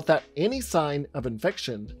people without any sign of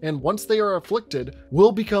infection, and once they are afflicted,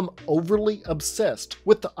 will become overly obsessed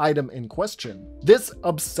with the item in question. This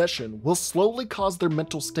obsession will slowly cause their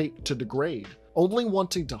mental state to degrade, only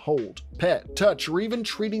wanting to hold, pet, touch, or even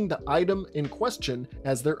treating the item in question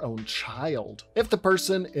as their own child. If the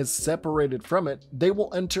person is separated from it, they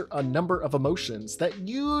will enter a number of emotions that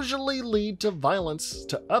usually lead to violence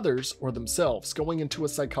to others or themselves, going into a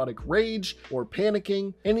psychotic rage or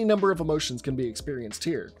panicking. Any number of emotions can be experienced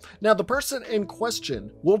here. Now, the person in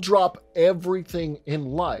question will drop everything in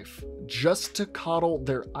life just to coddle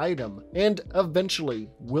their item, and eventually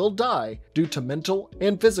will die due to mental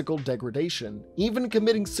and physical degradation, even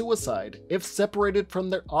committing suicide if separated from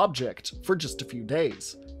their object for just a few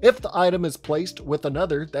days. If the item is placed with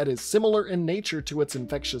another that is similar in nature to its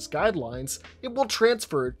infectious guidelines, it will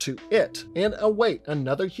transfer to it and await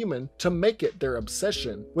another human to make it their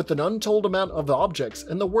obsession, with an untold amount of objects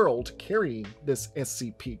in the world carrying this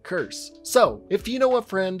SCP curse. So, if you know a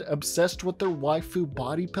friend obsessed with their waifu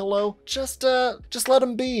body pillow, just let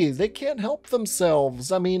them be. They can't help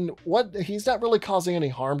themselves. I mean, what? He's not really causing any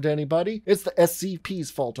harm to anybody. It's the SCP's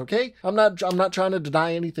fault, okay? I'm not trying to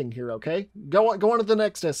deny anything here, okay? Go on to the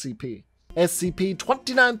next SCP.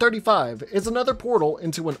 SCP-2935 is another portal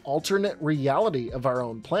into an alternate reality of our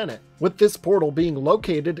own planet, with this portal being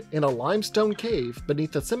located in a limestone cave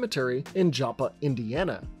beneath a cemetery in Joppa,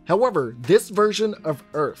 Indiana. However, this version of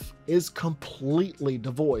Earth is completely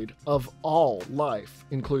devoid of all life,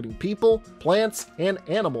 including people, plants, and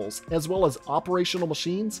animals, as well as operational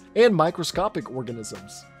machines and microscopic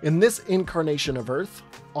organisms. In this incarnation of Earth,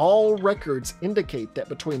 all records indicate that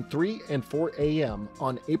between 3 and 4 a.m.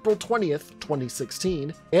 on April 20th,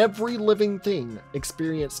 2016, every living thing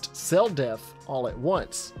experienced cell death all at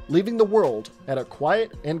once, leaving the world at a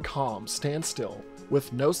quiet and calm standstill,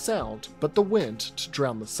 with no sound but the wind to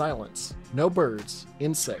drown the silence. No birds,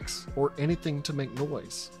 insects, or anything to make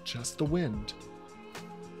noise, just the wind.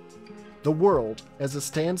 The world as a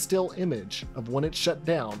standstill image of when it shut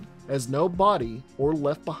down, as no body or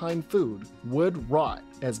left behind food would rot,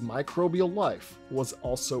 as microbial life was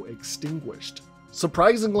also extinguished.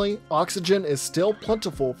 Surprisingly, oxygen is still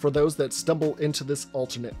plentiful for those that stumble into this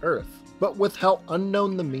alternate Earth. But with how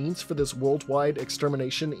unknown the means for this worldwide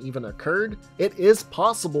extermination even occurred, it is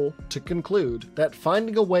possible to conclude that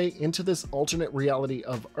finding a way into this alternate reality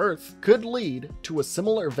of Earth could lead to a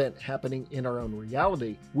similar event happening in our own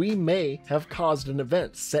reality. We may have caused an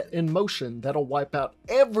event set in motion that'll wipe out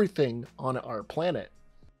everything on our planet.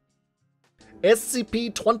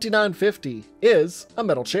 SCP-2950 is a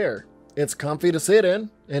metal chair. It's comfy to sit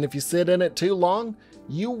in, and if you sit in it too long,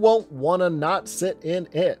 you won't want to not sit in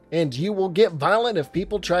it, and you will get violent if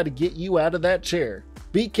people try to get you out of that chair.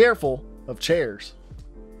 Be careful of chairs.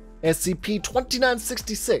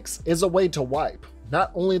 SCP-2966 is a way to wipe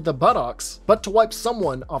not only the buttocks, but to wipe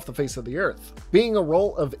someone off the face of the earth. Being a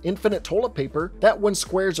roll of infinite toilet paper that when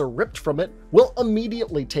squares are ripped from it, will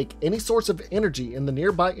immediately take any source of energy in the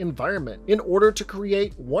nearby environment in order to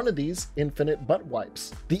create one of these infinite butt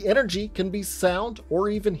wipes. The energy can be sound or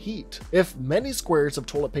even heat. If many squares of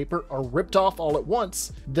toilet paper are ripped off all at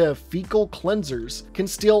once, the fecal cleansers can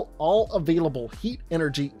steal all available heat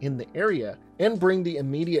energy in the area and bring the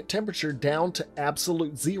immediate temperature down to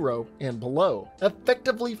absolute zero and below,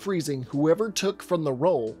 effectively freezing whoever took from the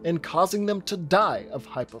roll and causing them to die of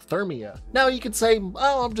hypothermia. Now you could say,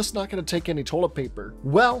 oh, I'm just not going to take any toilet paper.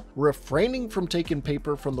 Well, refraining from taking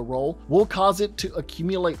paper from the roll will cause it to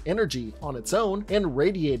accumulate energy on its own and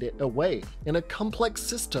radiate it away in a complex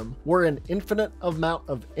system where an infinite amount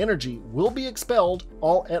of energy will be expelled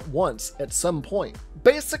all at once at some point,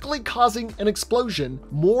 basically causing an explosion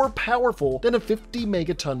more powerful than a 50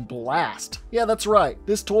 megaton blast. Yeah, that's right,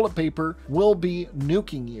 this toilet paper will be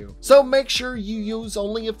nuking you. So make sure you use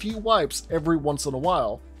only a few wipes every once in a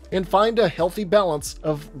while, and find a healthy balance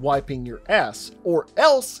of wiping your ass, or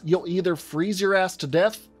else you'll either freeze your ass to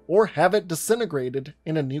death or have it disintegrated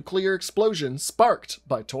in a nuclear explosion sparked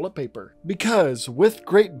by toilet paper. Because with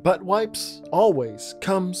great butt wipes always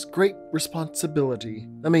comes great responsibility.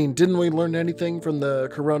 I mean, didn't we learn anything from the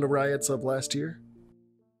Corona riots of last year?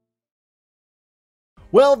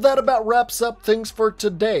 Well, that about wraps up things for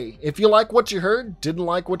today. If you like what you heard, didn't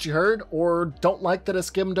like what you heard, or don't like that I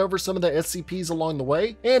skimmed over some of the SCPs along the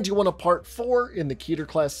way, and you want a part 4 in the Keter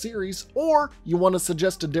class series, or you want to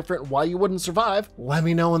suggest a different Why You Wouldn't Survive, let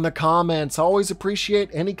me know in the comments. I always appreciate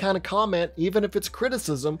any kind of comment, even if it's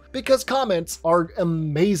criticism, because comments are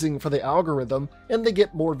amazing for the algorithm and they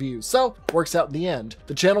get more views. So, works out in the end.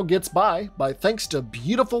 The channel gets by thanks to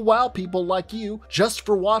beautiful WoW people like you just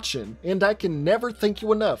for watching, and I can never thank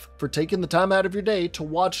you enough for taking the time out of your day to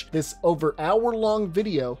watch this over hour-long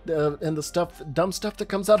video and the dumb stuff that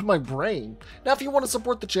comes out of my brain. Now, if you want to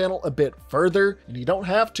support the channel a bit further, and you don't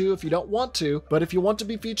have to if you don't want to, but if you want to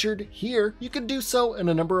be featured here, you can do so in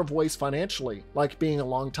a number of ways financially, like being a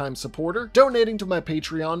longtime supporter, donating to my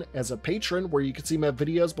Patreon as a patron where you can see my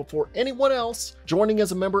videos before anyone else, joining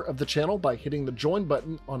as a member of the channel by hitting the join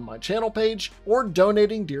button on my channel page, or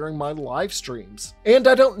donating during my live streams. And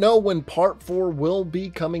I don't know when part 4 will be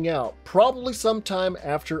coming out, probably sometime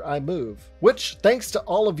after I move, which, thanks to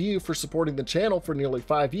all of you for supporting the channel for nearly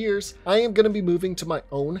 5 years, I am going to be moving to my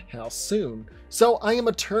own house soon. So I am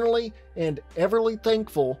eternally and everly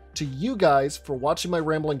thankful to you guys for watching my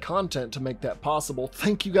rambling content to make that possible.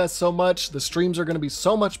 Thank you guys so much. The streams are going to be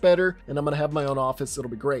so much better, and I'm going to have my own office. It'll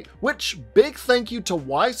be great. Which, big thank you to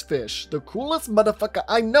Wisefish, the coolest motherfucker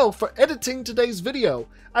I know, for editing today's video.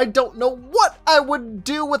 I don't know what I would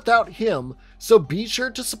do without him, so be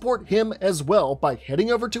sure to support him as well by heading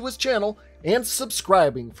over to his channel and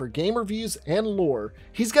subscribing for game reviews and lore.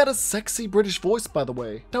 He's got a sexy British voice, by the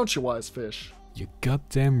way, don't you, Wisefish? You're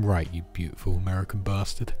goddamn right, you beautiful American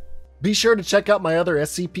bastard. Be sure to check out my other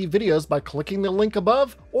SCP videos by clicking the link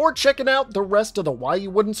above, or checking out the rest of the Why You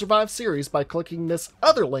Wouldn't Survive series by clicking this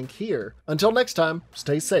other link here. Until next time,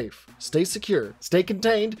 stay safe, stay secure, stay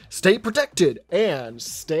contained, stay protected, and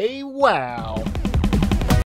stay wow.